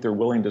don't think they're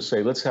willing to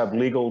say, let's have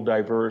legal,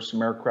 diverse,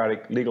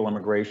 meritocratic, legal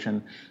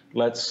immigration.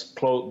 Let's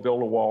build a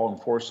wall,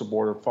 enforce the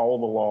border, follow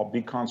the law,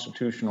 be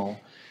constitutional,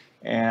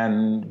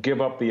 and give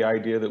up the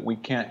idea that we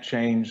can't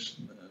change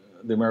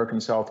the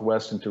American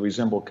Southwest and to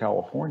resemble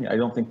California. I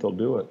don't think they'll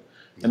do it.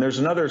 And there's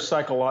another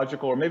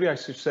psychological, or maybe I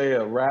should say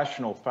a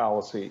rational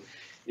fallacy.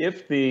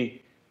 If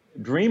the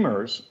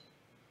dreamers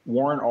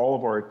warrant all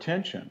of our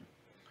attention,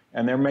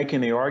 and they're making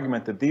the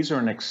argument that these are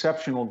an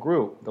exceptional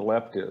group, the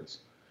left is,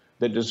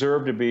 that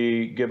deserve to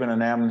be given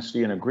an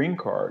amnesty and a green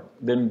card,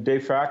 then de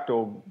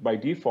facto, by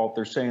default,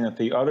 they're saying that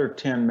the other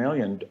 10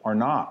 million are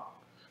not.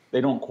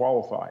 They don't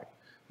qualify.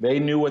 They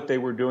knew what they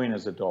were doing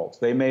as adults.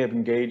 They may have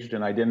engaged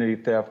in identity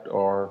theft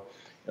or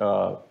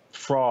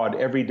fraud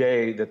every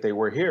day that they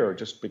were here,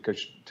 just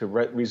because to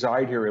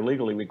reside here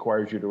illegally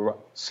requires you to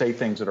say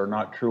things that are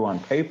not true on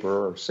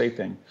paper or say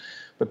things.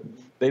 But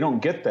they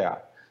don't get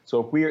that.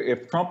 So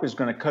if Trump is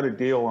going to cut a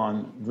deal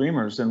on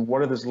dreamers, then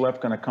what is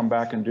left going to come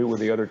back and do with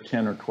the other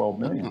 10 or 12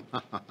 million?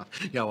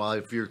 Yeah, well,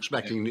 if you're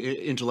expecting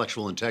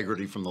intellectual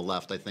integrity from the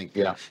left, I think,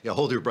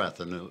 hold your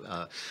breath. And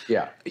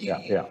yeah.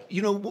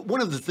 You know,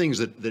 one of the things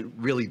that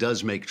really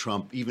does make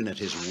Trump, even at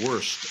his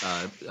worst,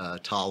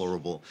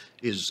 tolerable,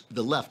 is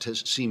the left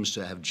seems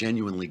to have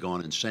genuinely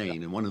gone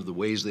insane. And one of the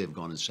ways they have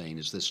gone insane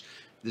is this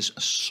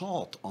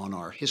assault on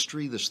our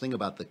history, this thing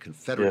about the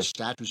Confederate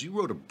statues. You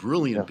wrote a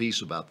brilliant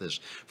piece about this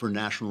for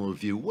National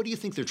Review. What do you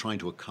think they're trying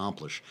to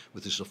accomplish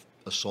with this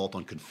assault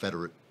on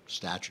Confederate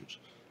statues?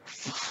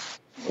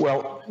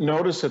 Well,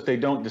 notice that they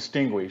don't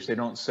distinguish. They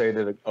don't say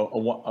that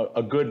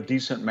a good,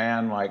 decent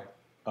man like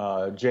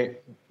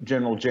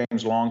General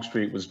James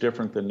Longstreet was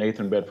different than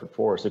Nathan Bedford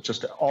Forrest. It's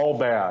just all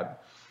bad,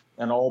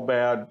 and all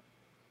bad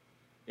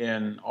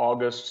in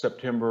August,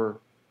 September,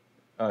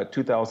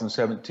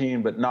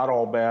 2017, but not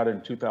all bad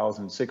in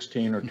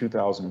 2016 or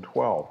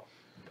 2012.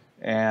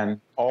 And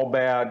all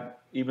bad,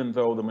 even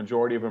though the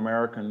majority of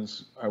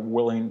Americans are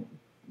willing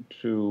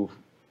to,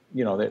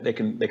 you know, they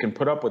can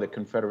put up with a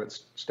Confederate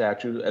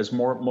statue, as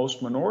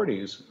most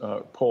minorities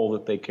poll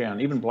that they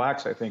can. Even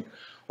blacks, I think,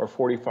 are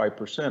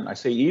 45%. I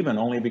say even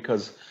only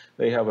because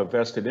they have a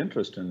vested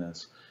interest in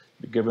this,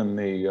 given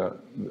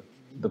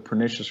the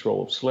pernicious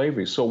role of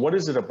slavery. So what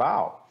is it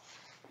about?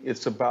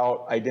 It's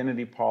about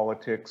identity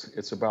politics.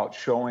 It's about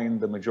showing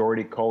the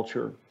majority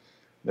culture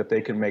that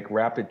they can make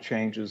rapid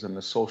changes in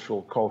the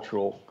social,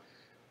 cultural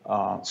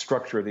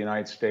structure of the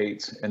United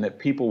States, and that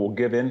people will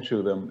give in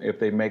to them if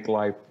they make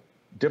life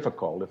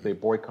difficult, if they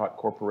boycott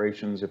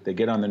corporations, if they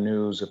get on the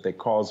news, if they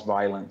cause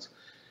violence.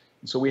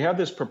 And so we have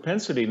this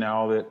propensity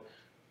now that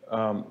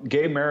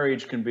gay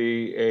marriage can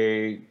be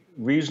a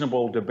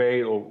reasonable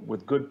debate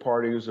with good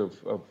parties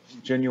of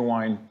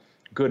genuine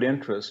good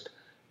interest.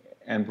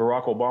 And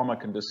Barack Obama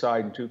can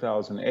decide in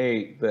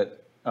 2008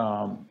 that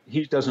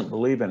he doesn't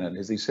believe in it.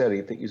 As he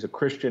said, he's a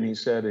Christian, he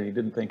said, and he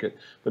didn't think it.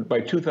 But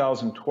by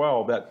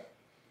 2012, that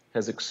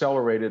has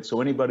accelerated.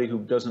 So anybody who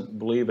doesn't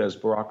believe as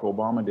Barack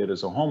Obama did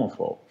is a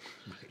homophobe.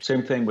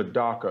 Same thing with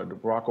DACA.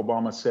 Barack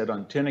Obama said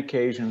on 10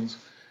 occasions,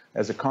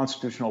 as a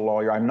constitutional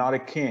lawyer, I'm not a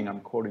king. I'm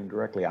quoting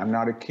directly. I'm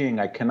not a king.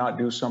 I cannot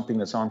do something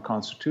that's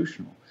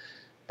unconstitutional.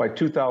 By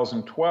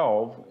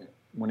 2012,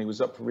 when he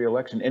was up for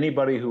re-election,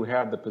 anybody who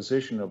had the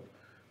position of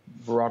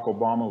Barack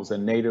Obama was a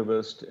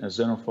nativist, a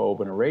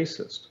xenophobe, and a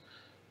racist.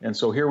 And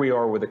so here we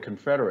are with the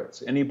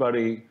Confederates.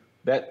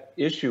 That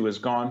issue has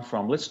gone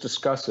from, let's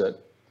discuss it.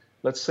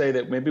 Let's say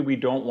that maybe we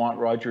don't want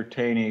Roger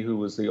Taney, who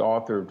was the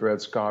author of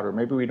Dred Scott, or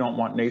maybe we don't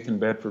want Nathan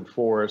Bedford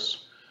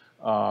Forrest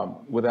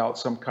without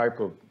some type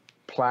of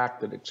plaque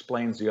that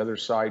explains the other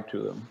side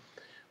to them.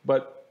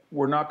 But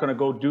we're not going to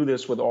go do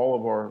this with all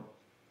of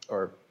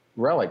our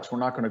relics. We're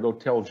not going to go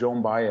tell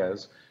Joan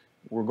Baez,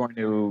 We're going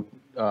to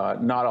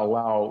not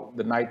allow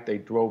the night they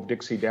drove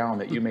Dixie down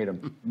that you made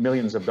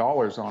millions of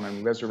dollars on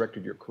and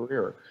resurrected your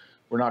career.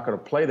 We're not going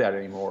to play that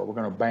anymore. We're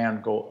going to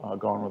ban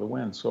Gone with the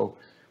Wind. So,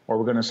 or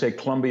we're going to say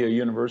Columbia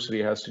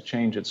University has to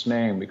change its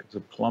name because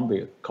of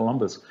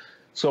Columbus.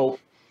 So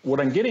what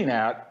I'm getting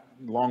at,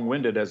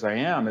 long-winded as I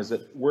am, is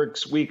that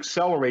we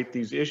accelerate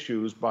these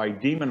issues by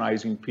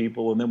demonizing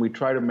people, and then we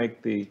try to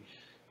make the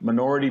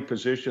minority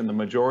position the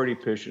majority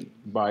position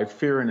by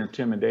fear and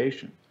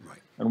intimidation. Right.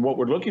 And what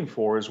we're looking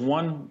for is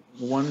one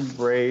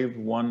brave,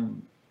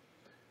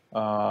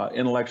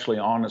 intellectually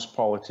honest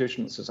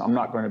politician that says, I'm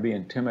not going to be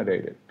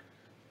intimidated.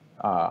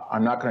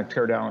 I'm not going to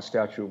tear down a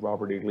statue of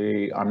Robert E.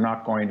 Lee. I'm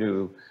not going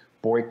to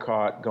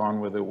boycott Gone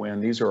with the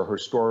Wind. These are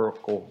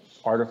historical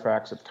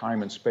artifacts of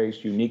time and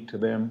space unique to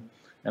them.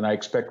 And I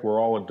expect we're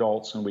all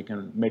adults and we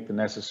can make the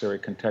necessary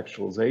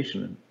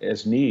contextualization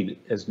as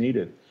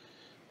needed.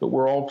 But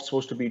we're all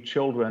supposed to be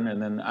children,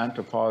 and then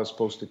Antifa is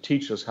supposed to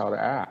teach us how to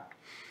act.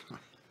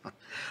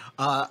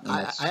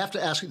 I have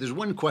to ask you, there's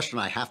one question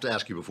I have to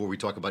ask you before we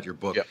talk about your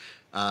book. Yep.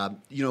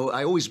 You know,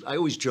 I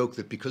always joke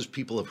that because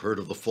people have heard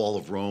of the fall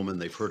of Rome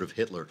and they've heard of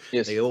Hitler,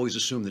 yes, they always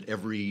assume that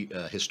every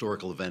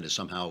historical event is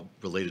somehow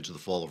related to the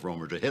fall of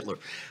Rome or to Hitler.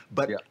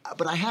 But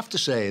I have to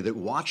say that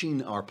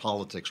watching our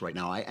politics right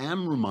now, I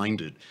am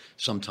reminded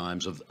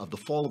sometimes of the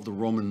fall of the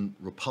Roman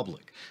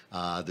Republic,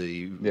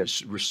 the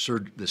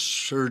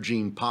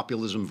surging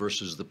populism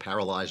versus the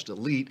paralyzed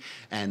elite,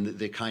 and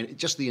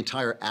just the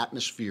entire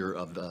atmosphere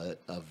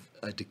of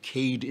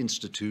decayed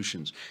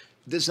institutions.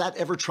 Does that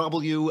ever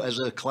trouble you as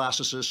a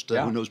classicist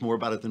who knows more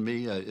about it than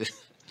me?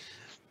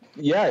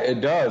 Yeah,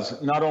 it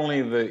does. Not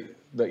only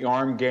the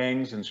armed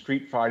gangs and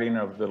street fighting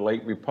of the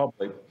late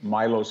Republic,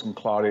 Milos and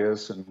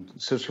Claudius and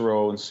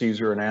Cicero and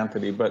Caesar and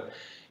Antony, but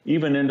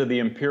even into the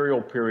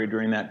imperial period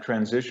during that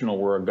transitional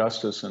where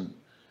Augustus and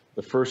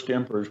the first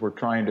emperors were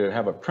trying to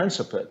have a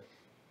principate.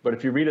 But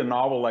if you read a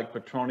novel like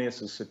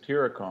Petronius'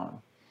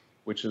 Satyricon,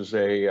 which is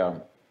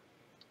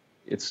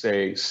it's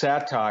a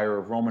satire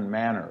of Roman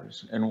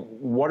manners. And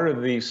what are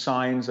the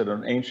signs that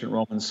an ancient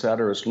Roman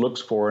satirist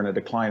looks for in a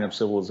decline of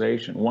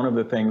civilization? One of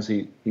the things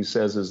he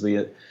says is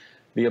the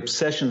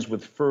obsessions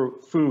with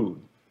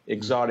food,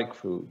 exotic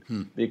food,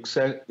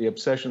 the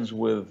obsessions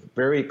with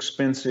very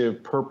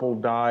expensive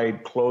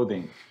purple-dyed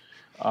clothing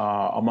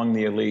among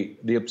the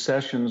elite, the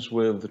obsessions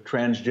with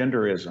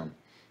transgenderism,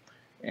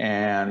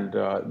 and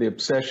the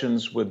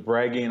obsessions with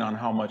bragging on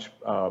how much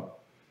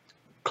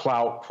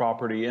clout,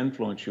 property,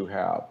 influence you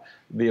have.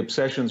 The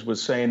obsessions with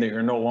saying that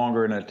you're no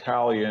longer an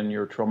Italian,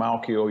 you're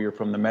Trimalchio, you're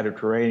from the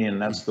Mediterranean,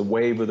 that's the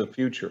wave of the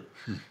future.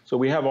 So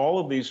we have all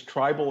of these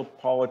tribal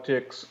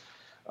politics,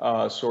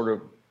 sort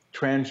of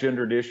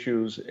transgendered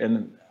issues,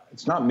 and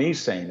it's not me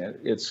saying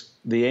it, it's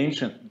the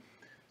ancient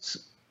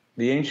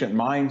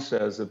mind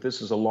says that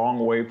this is a long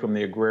way from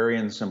the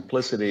agrarian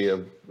simplicity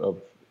of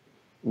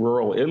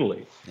rural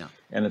Italy. Yeah.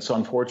 And it's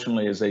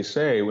unfortunately, as they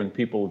say, when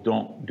people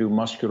don't do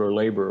muscular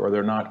labor or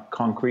they're not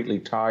concretely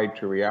tied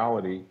to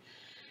reality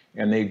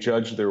and they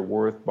judge their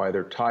worth by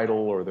their title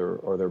or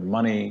their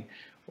money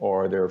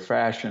or their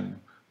fashion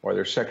or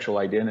their sexual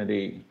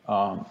identity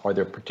or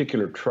their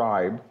particular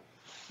tribe,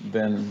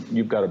 then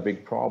you've got a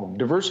big problem.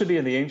 Diversity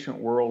in the ancient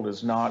world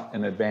is not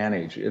an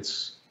advantage.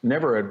 It's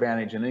never an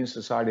advantage in any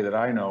society that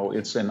I know.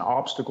 It's an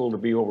obstacle to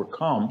be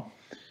overcome.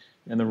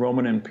 In the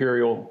Roman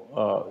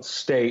imperial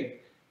state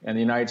and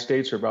the United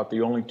States are about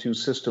the only two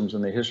systems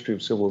in the history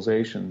of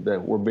civilization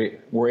that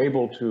were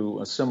able to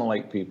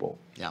assimilate people.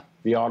 Yeah.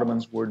 The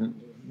Ottomans wouldn't.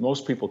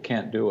 Most people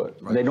can't do it.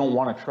 Right. They don't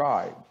want to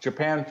try.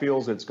 Japan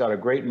feels it's got a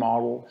great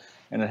model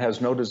and it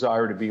has no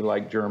desire to be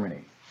like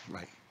Germany.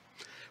 Right.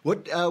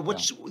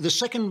 What's the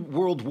Second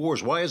World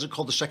Wars? Why is it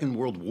called the Second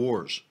World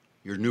Wars?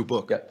 Your new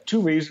book. Yeah,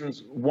 two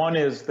reasons. One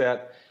is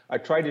that I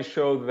tried to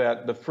show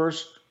that the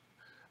first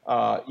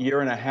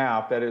year and a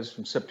half, that is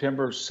from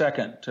September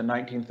 2nd to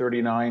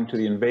 1939 to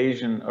the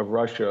invasion of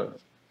Russia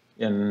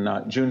in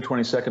June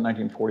 22nd,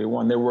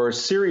 1941, there were a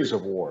series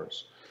of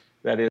wars.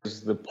 That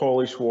is the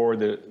Polish War,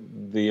 the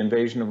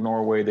invasion of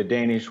Norway, the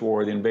Danish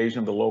War, the invasion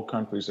of the Low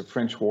Countries, the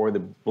French War, the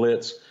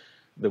Blitz,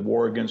 the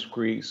war against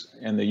Greece,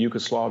 and the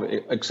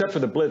Yugoslavia. Except for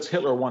the Blitz,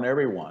 Hitler won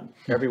every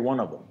one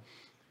of them.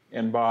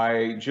 And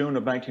by June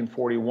of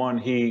 1941,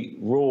 he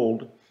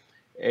ruled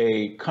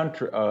a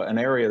country, an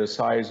area the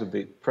size of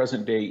the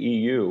present-day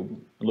EU,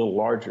 a little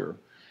larger,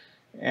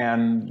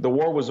 and the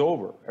war was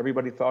over.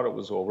 Everybody thought it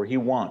was over. He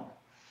won.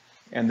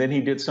 And then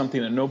he did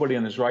something that nobody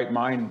in his right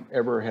mind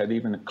ever had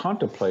even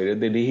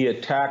contemplated, that he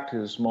attacked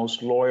his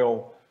most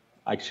loyal,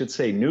 I should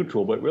say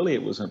neutral, but really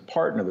it was a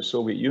partner, the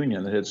Soviet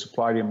Union, that had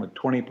supplied him with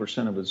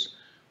 20% of his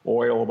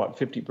oil, about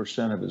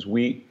 50% of his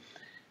wheat.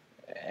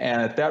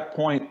 And at that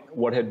point,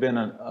 what had been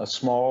a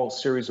small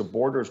series of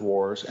borders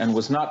wars, and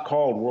was not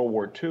called World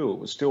War II, it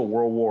was still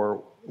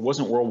it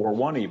wasn't World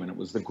War I even, it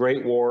was the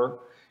Great War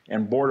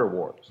and border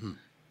wars.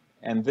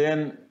 And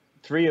then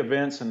three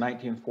events in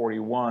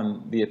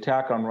 1941, the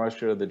attack on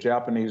Russia, the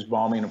Japanese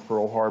bombing of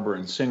Pearl Harbor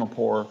in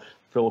Singapore,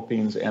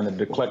 Philippines, and the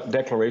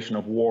declaration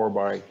of war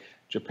by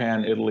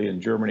Japan, Italy,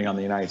 and Germany on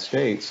the United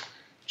States.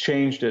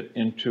 changed it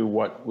into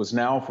what was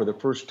now, for the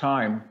first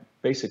time,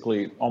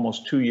 basically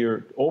almost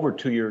over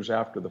 2 years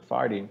after the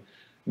fighting,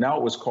 now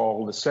it was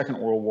called the Second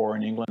World War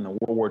in England, and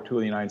World War II in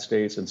the United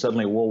States, and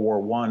suddenly World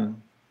War I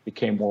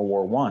became World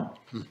War I,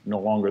 no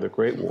longer the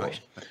Great War. Right.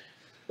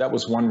 That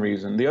was one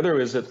reason. The other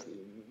is that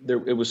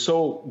it was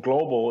so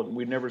global, and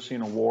we'd never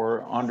seen a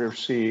war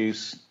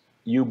underseas,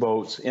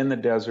 U-boats in the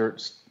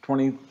deserts,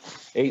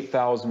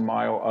 28,000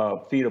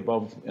 feet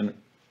above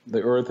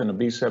the earth in a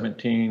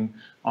B-17,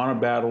 on a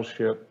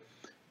battleship,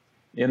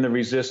 in the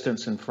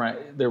resistance in France.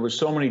 There were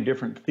so many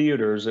different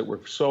theaters that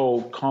were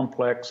so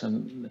complex,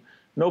 and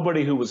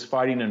nobody who was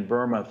fighting in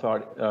Burma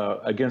thought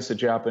against the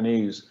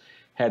Japanese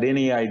had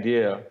any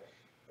idea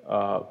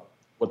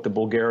what the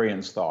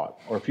Bulgarians thought.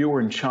 Or if you were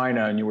in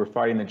China and you were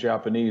fighting the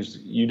Japanese,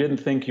 you didn't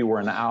think you were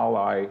an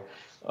ally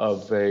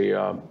of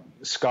a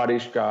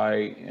Scottish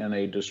guy and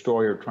a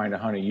destroyer trying to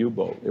hunt a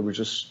U-boat. It was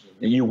just,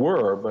 you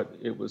were, but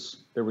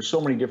there were so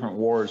many different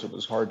wars, it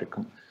was hard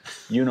to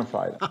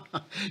unify them.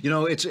 You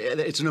know, it's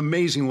an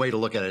amazing way to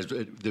look at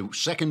it. The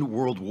Second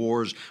World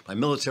Wars by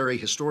military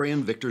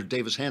historian Victor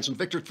Davis Hanson.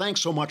 Victor, thanks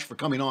so much for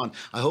coming on.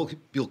 I hope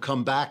you'll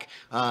come back,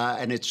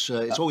 and it's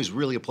always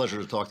really a pleasure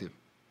to talk to you.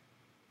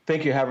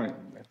 Thank you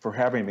for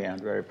having me,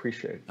 Andrew. I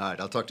appreciate it. All right,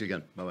 I'll talk to you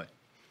again. Bye-bye.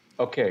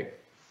 Okay.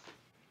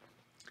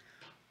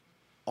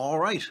 All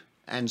right,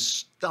 and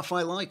stuff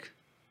I like.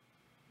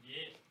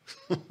 Yeah.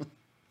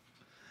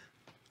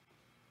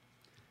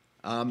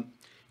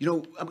 You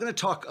know, I'm going to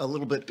talk a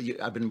little bit.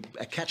 I've been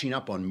catching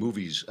up on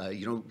movies.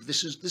 You know,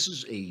 this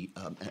is a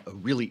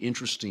really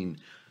interesting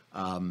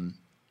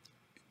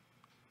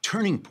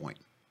turning point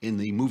in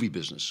the movie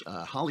business.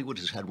 Hollywood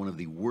has had one of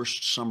the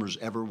worst summers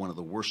ever, one of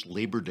the worst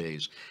Labor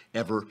Days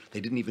ever. They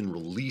didn't even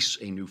release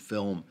a new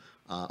film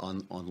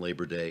on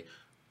Labor Day.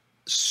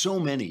 So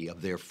many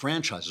of their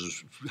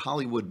franchises,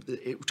 Hollywood,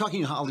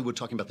 talking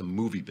about the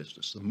movie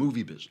business,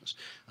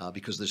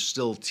 because there's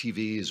still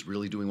TV is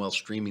really doing well,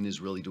 streaming is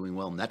really doing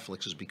well,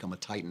 Netflix has become a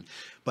titan,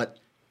 but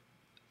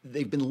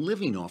they've been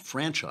living off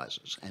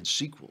franchises and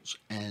sequels,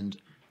 and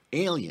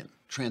Alien,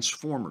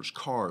 Transformers,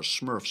 Cars,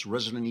 Smurfs,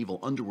 Resident Evil,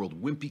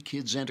 Underworld, Wimpy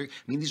Kid, Xander. I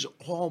mean, these are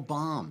all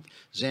bombed.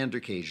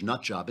 Xander Cage,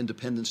 Nutjob,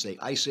 Independence Day,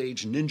 Ice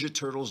Age, Ninja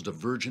Turtles,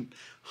 Divergent,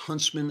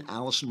 Huntsman,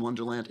 Alice in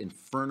Wonderland,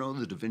 Inferno,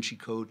 The Da Vinci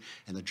Code,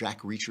 and the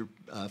Jack Reacher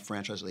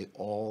franchise. They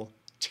all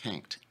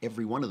tanked,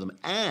 every one of them.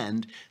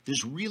 And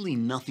there's really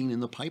nothing in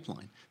the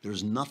pipeline.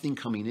 There's nothing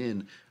coming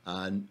in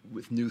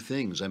with new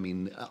things. I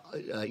mean,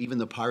 even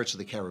the Pirates of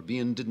the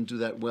Caribbean didn't do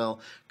that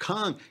well.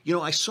 Kong, you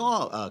know, I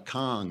saw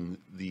Kong,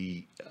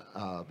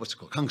 what's it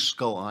called? Kong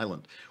Skull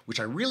Island, which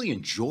I really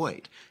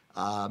enjoyed.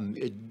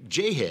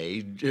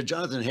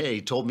 Jonathan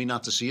Hay told me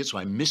not to see it, so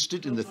I missed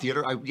it in the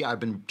theater. I've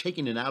been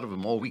taking it out of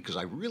him all week because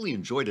I really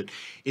enjoyed it.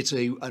 It's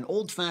an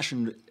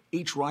old-fashioned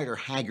H. Rider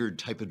Haggard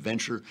type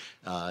adventure.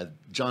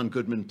 John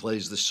Goodman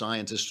plays the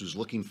scientist who's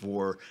looking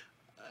for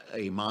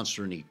a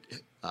monster, and he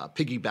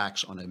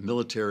piggybacks on a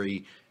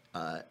military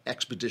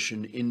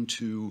expedition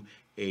into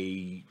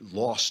a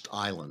lost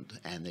island.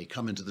 And they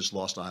come into this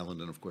lost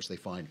island, and of course they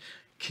find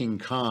King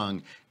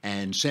Kong,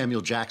 and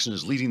Samuel Jackson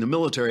is leading the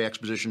military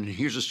expedition. And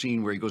here's a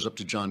scene where he goes up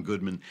to John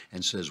Goodman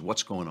and says,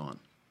 "What's going on?"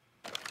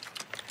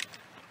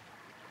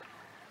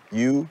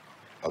 You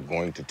are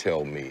going to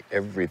tell me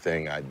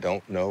everything I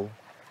don't know,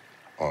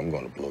 or I'm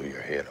going to blow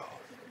your head off.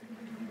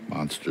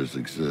 Monsters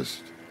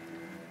exist.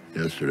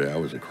 Yesterday I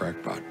was a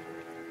crackpot.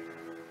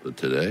 But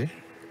today?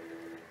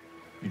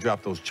 You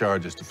dropped those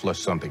charges to flush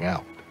something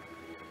out.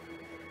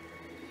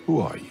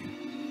 Who are you?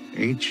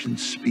 Ancient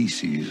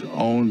species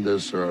owned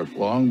this earth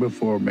long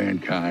before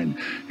mankind,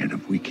 and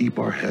if we keep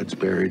our heads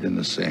buried in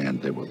the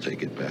sand, they will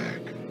take it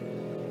back.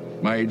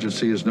 My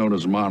agency is known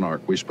as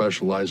Monarch. We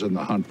specialize in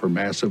the hunt for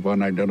massive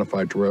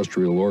unidentified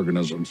terrestrial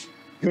organisms.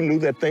 You knew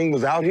that thing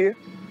was out here?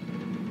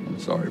 I'm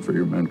sorry for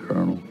your men,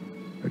 Colonel.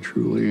 I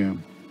truly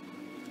am.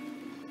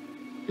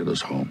 Get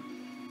us home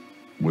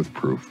with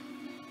proof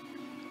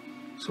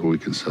so we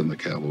can send the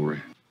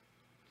cavalry.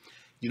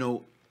 You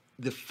know,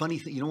 the funny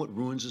thing, you know what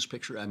ruins this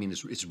picture? I mean,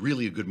 it's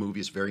really a good movie.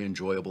 It's very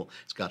enjoyable.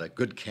 It's got a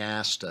good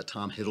cast.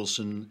 Tom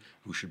Hiddleston,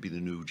 who should be the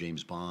new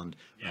James Bond.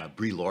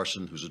 Brie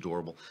Larson, who's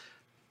adorable.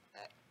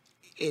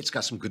 It's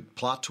got some good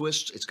plot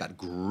twists. It's got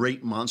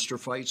great monster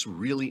fights,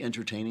 really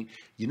entertaining.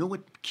 You know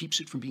what keeps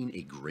it from being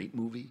a great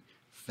movie?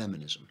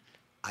 Feminism.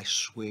 I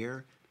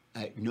swear,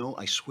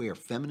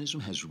 feminism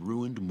has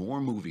ruined more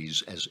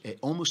movies,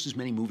 almost as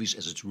many movies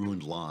as it's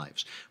ruined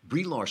lives.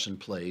 Brie Larson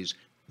plays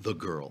the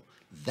girl.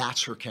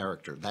 That's her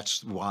character.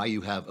 That's why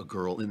you have a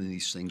girl in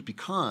these things,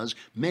 because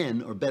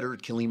men are better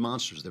at killing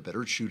monsters. They're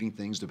better at shooting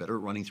things. They're better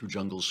at running through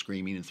jungles,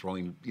 screaming and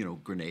throwing,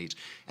 grenades.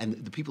 And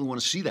the people who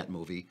want to see that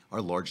movie are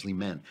largely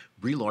men.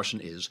 Brie Larson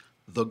is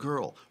the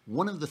girl.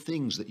 One of the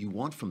things that you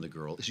want from the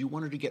girl is you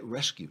want her to get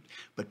rescued.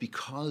 But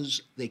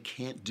because they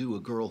can't do a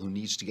girl who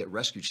needs to get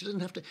rescued, she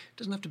doesn't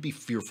have to be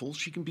fearful.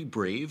 She can be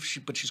brave,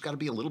 but she's got to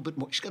be a little bit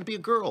more, she's got to be a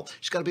girl.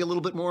 She's got to be a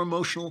little bit more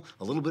emotional,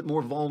 a little bit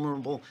more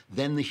vulnerable.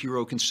 Then the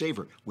hero can save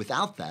her.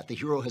 Without that, the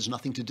hero has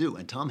nothing to do.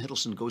 And Tom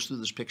Hiddleston goes through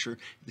this picture.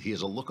 He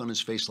has a look on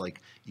his face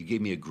like, you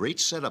gave me a great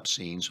setup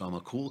scene, so I'm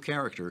a cool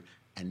character,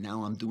 and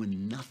now I'm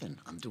doing nothing.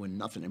 I'm doing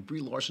nothing. And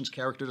Brie Larson's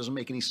character doesn't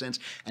make any sense.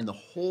 And the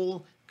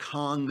whole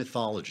Kong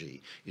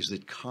mythology is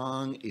that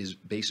Kong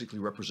basically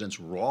represents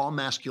raw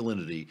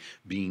masculinity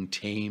being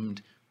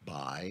tamed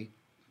by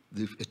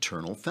the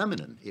eternal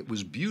feminine. It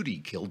was beauty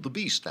killed the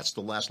beast. That's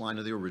the last line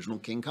of the original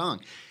King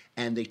Kong.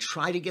 And they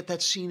try to get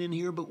that scene in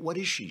here, but what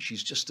is she?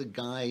 She's just a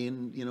guy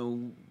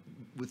in,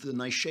 with a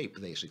nice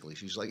shape, basically.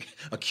 She's like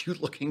a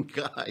cute-looking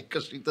guy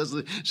because she does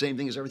the same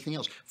thing as everything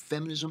else.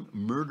 Feminism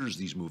murders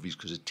these movies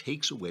because it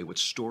takes away what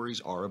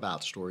stories are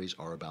about. Stories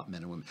are about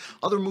men and women.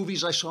 Other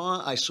movies I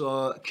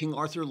saw King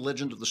Arthur,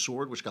 Legend of the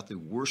Sword, which got the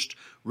worst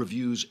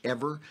reviews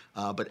ever,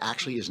 but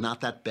actually is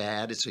not that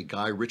bad. It's a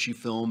Guy Ritchie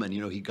film,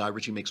 and, Guy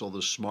Ritchie makes all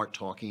those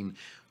smart-talking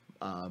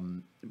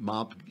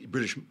mob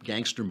British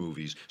gangster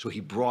movies, so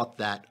he brought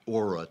that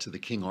aura to the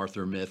King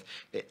Arthur myth.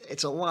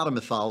 It's a lot of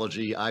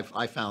mythology.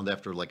 I found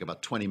after like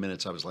about 20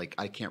 minutes, I was like,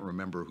 I can't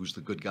remember who's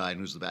the good guy and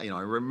who's the bad. I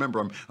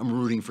remember I'm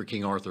rooting for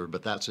King Arthur,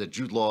 but that's it.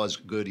 Jude Law is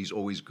good. He's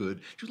always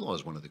good. Jude Law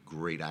is one of the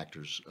great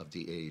actors of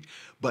the age.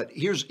 But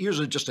here's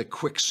just a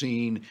quick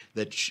scene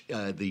that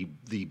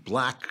the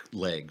black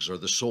legs are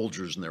the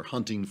soldiers, and they're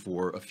hunting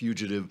for a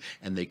fugitive,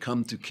 and they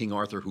come to King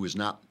Arthur, who is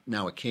not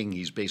now a king.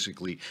 He's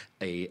basically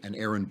an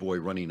errand boy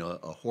running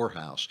a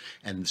whorehouse.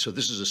 And so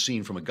this is a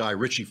scene from a Guy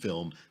Ritchie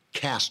film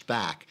cast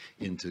back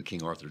into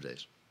King Arthur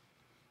days.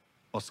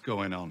 What's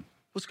going on?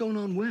 What's going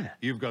on where?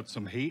 You've got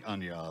some heat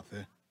on you,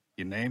 Arthur.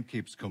 Your name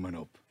keeps coming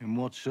up. In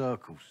what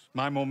circles?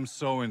 My mum's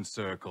sewing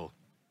circle.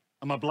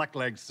 I'm a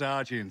blackleg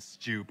sergeant,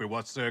 stupid.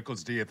 What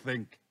circles do you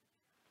think?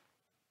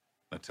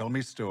 Now tell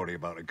me a story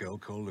about a girl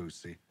called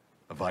Lucy,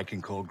 a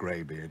Viking called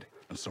Greybeard,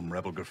 and some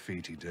rebel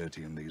graffiti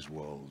dirtying these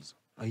walls.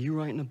 Are you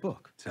writing a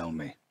book? Tell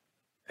me.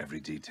 Every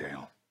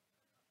detail.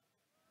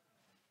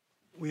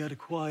 We had a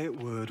quiet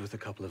word with a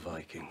couple of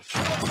Vikings.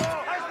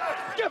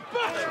 Get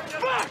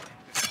back!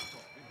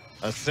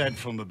 I said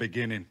from the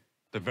beginning,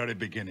 the very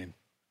beginning.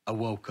 I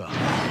woke up.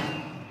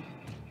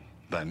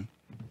 Then?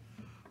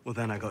 Well,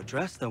 then I got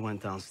dressed, I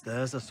went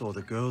downstairs, I saw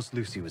the girls.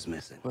 Lucy was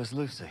missing. Where's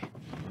Lucy?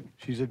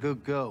 She's a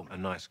good girl. A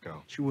nice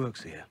girl. She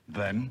works here.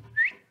 Then?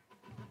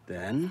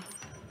 Then,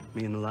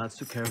 me and the lads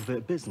took care of a bit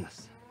of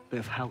business.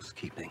 Bit of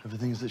housekeeping.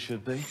 Everything as it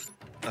should be?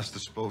 That's the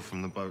spoil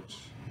from the boats.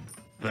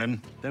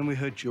 Then we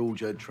heard George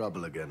had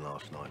trouble again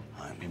last night.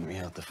 I mean, me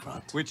out the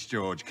front. Which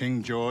George?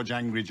 King George,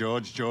 Angry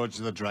George, George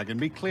the Dragon?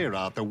 Be clear,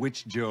 Arthur,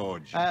 which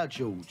George? Our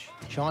George.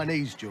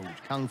 Chinese George.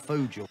 Kung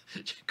Fu George.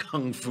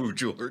 Kung Fu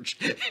George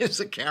is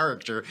a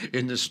character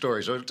in this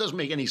story, so it doesn't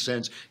make any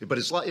sense, but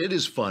it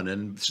is fun,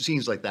 and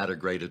scenes like that are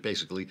great. It's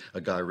basically a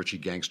Guy Ritchie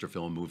gangster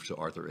film moved to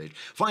Arthur age.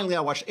 Finally, I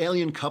watched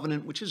Alien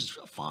Covenant, which is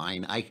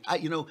fine.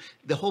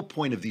 The whole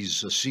point of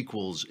these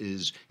sequels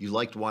is you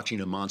liked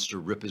watching a monster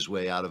rip his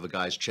way out of a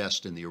guy's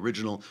chest in the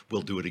original,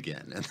 we'll do it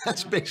again. And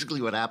that's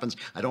basically what happens.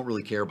 I don't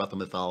really care about the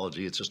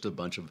mythology. It's just a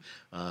bunch of,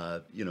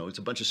 it's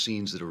a bunch of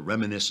scenes that are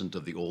reminiscent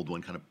of the old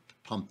one, kind of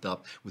pumped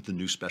up with the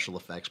new special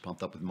effects,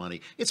 pumped up with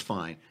money. It's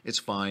fine. It's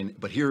fine.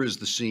 But here is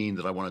the scene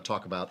that I want to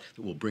talk about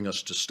that will bring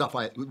us to stuff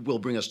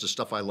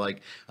I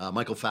like.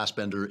 Michael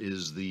Fassbender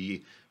is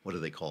what do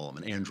they call him?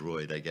 An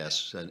android, I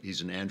guess. And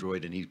he's an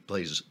android, and he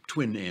plays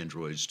twin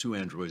androids, two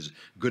androids,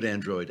 good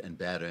android and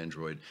bad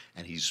android.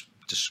 And he's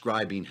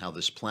describing how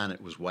this planet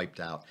was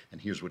wiped out.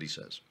 And here's what he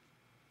says.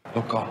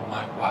 Look on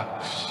my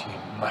works,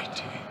 ye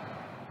mighty,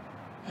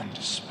 and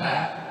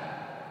despair.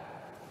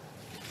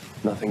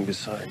 Nothing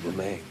beside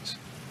remains.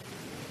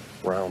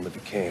 Round the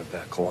decay of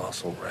that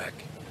colossal wreck,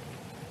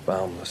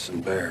 boundless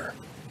and bare.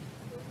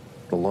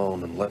 The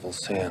lone and level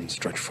sand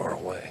stretch far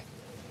away.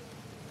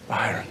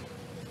 Byron.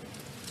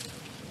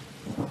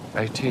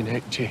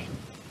 1818.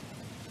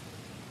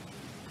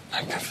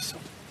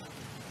 Magnificent.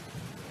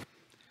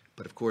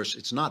 But of course,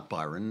 it's not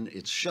Byron,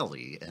 it's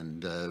Shelley,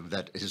 and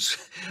that is,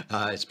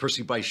 it's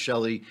Percy Bysshe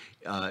Shelley,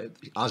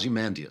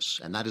 Ozymandias,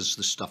 and that is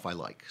the stuff I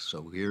like.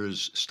 So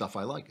here's stuff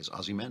I like, is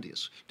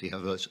Ozymandias. Do you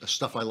have a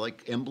stuff I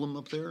like emblem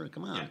up there?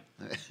 Come on.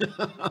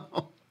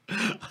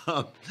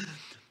 Yeah.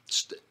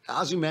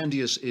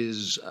 Ozymandias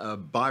is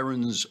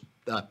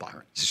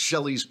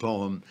Shelley's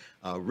poem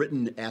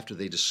written after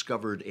they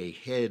discovered a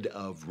head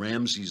of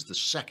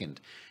Ramses II,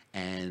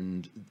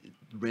 and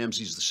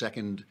Ramses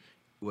II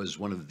was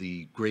one of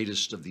the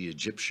greatest of the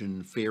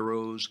Egyptian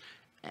pharaohs,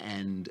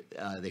 and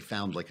they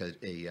found like a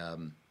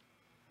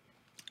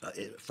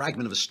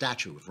fragment of a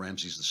statue of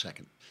Ramses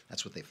II.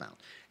 That's what they found.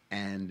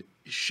 And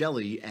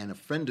Shelley and a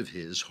friend of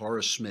his,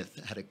 Horace Smith,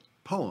 had a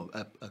poem,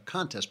 a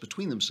contest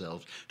between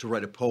themselves to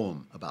write a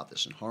poem about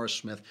this. And Horace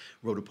Smith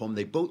wrote a poem.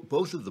 They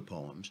both of the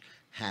poems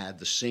had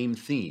the same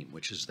theme,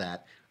 which is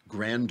that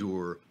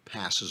grandeur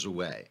passes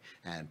away,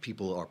 and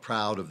people are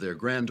proud of their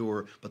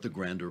grandeur, but the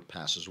grandeur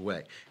passes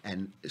away.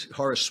 And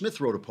Horace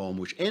Smith wrote a poem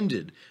which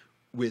ended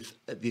with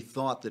the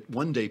thought that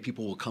one day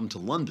people will come to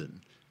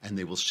London and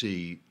they will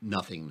see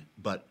nothing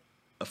but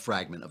a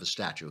fragment of a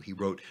statue. He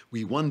wrote,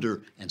 "We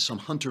wonder, and some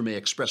hunter may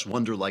express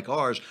wonder like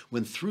ours,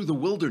 when through the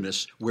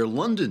wilderness where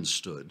London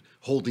stood,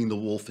 holding the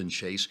wolf in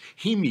chase,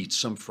 he meets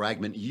some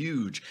fragment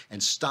huge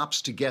and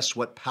stops to guess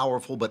what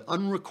powerful but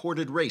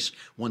unrecorded race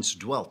once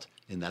dwelt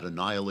in that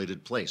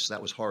annihilated place."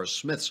 That was Horace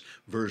Smith's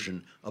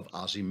version of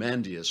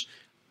Ozymandias,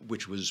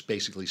 which was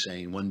basically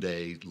saying one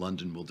day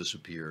London will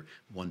disappear,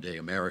 one day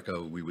America,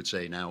 we would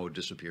say now, will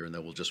disappear, and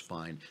then we'll just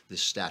find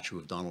this statue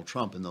of Donald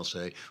Trump, and they'll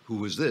say,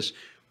 who is this?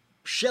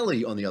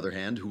 Shelley, on the other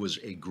hand, who was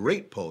a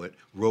great poet,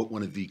 wrote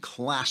one of the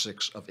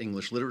classics of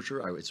English literature.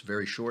 It's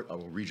very short. I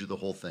will read you the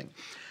whole thing.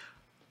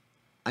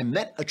 "I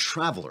met a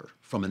traveler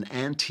from an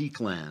antique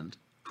land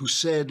who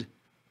said,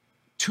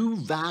 'Two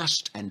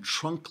vast and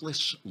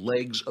trunkless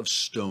legs of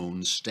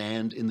stone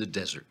stand in the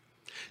desert.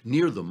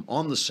 Near them,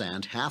 on the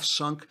sand, half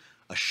sunk,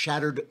 a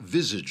shattered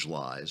visage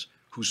lies,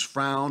 whose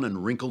frown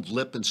and wrinkled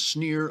lip and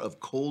sneer of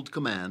cold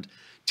command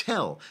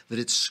tell that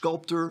its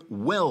sculptor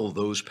well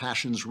those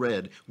passions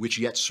read which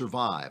yet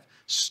survive,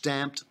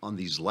 stamped on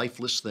these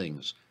lifeless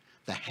things,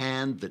 the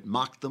hand that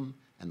mocked them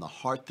and the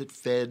heart that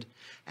fed,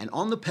 and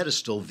on the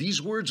pedestal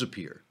these words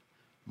appear,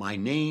 'My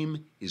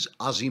name is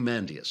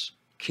Ozymandias,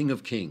 King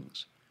of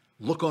Kings.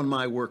 Look on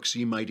my works,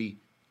 ye mighty,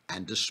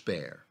 and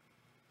despair.'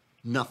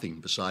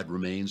 Nothing beside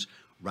remains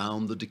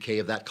round the decay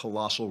of that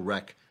colossal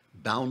wreck.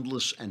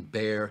 Boundless and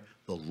bare,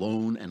 the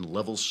lone and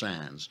level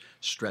sands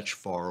stretch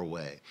far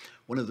away."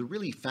 One of the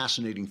really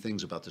fascinating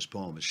things about this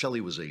poem is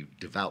Shelley was a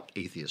devout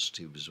atheist.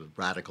 He was a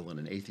radical and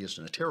an atheist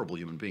and a terrible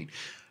human being.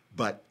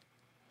 But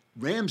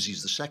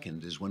Ramses II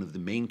is one of the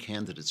main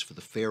candidates for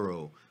the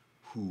pharaoh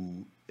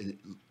who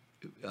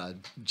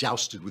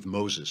jousted with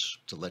Moses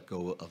to let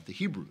go of the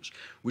Hebrews,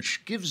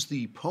 which gives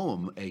the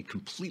poem a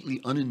completely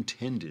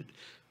unintended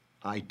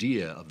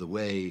idea of the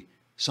way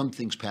some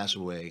things pass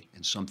away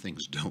and some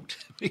things don't,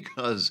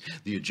 because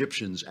the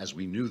Egyptians as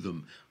we knew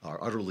them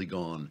are utterly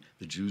gone.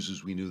 The Jews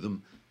as we knew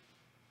them,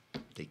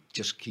 they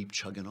just keep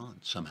chugging on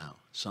somehow.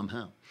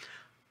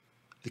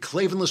 The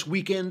Klavanless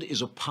weekend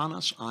is upon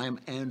us. I'm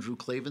Andrew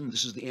Klavan.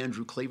 This is the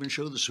Andrew Klavan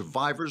Show. The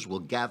survivors will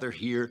gather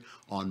here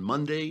on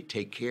Monday.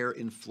 Take care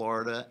in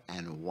Florida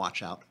and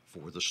watch out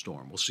for the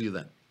storm. We'll see you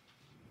then.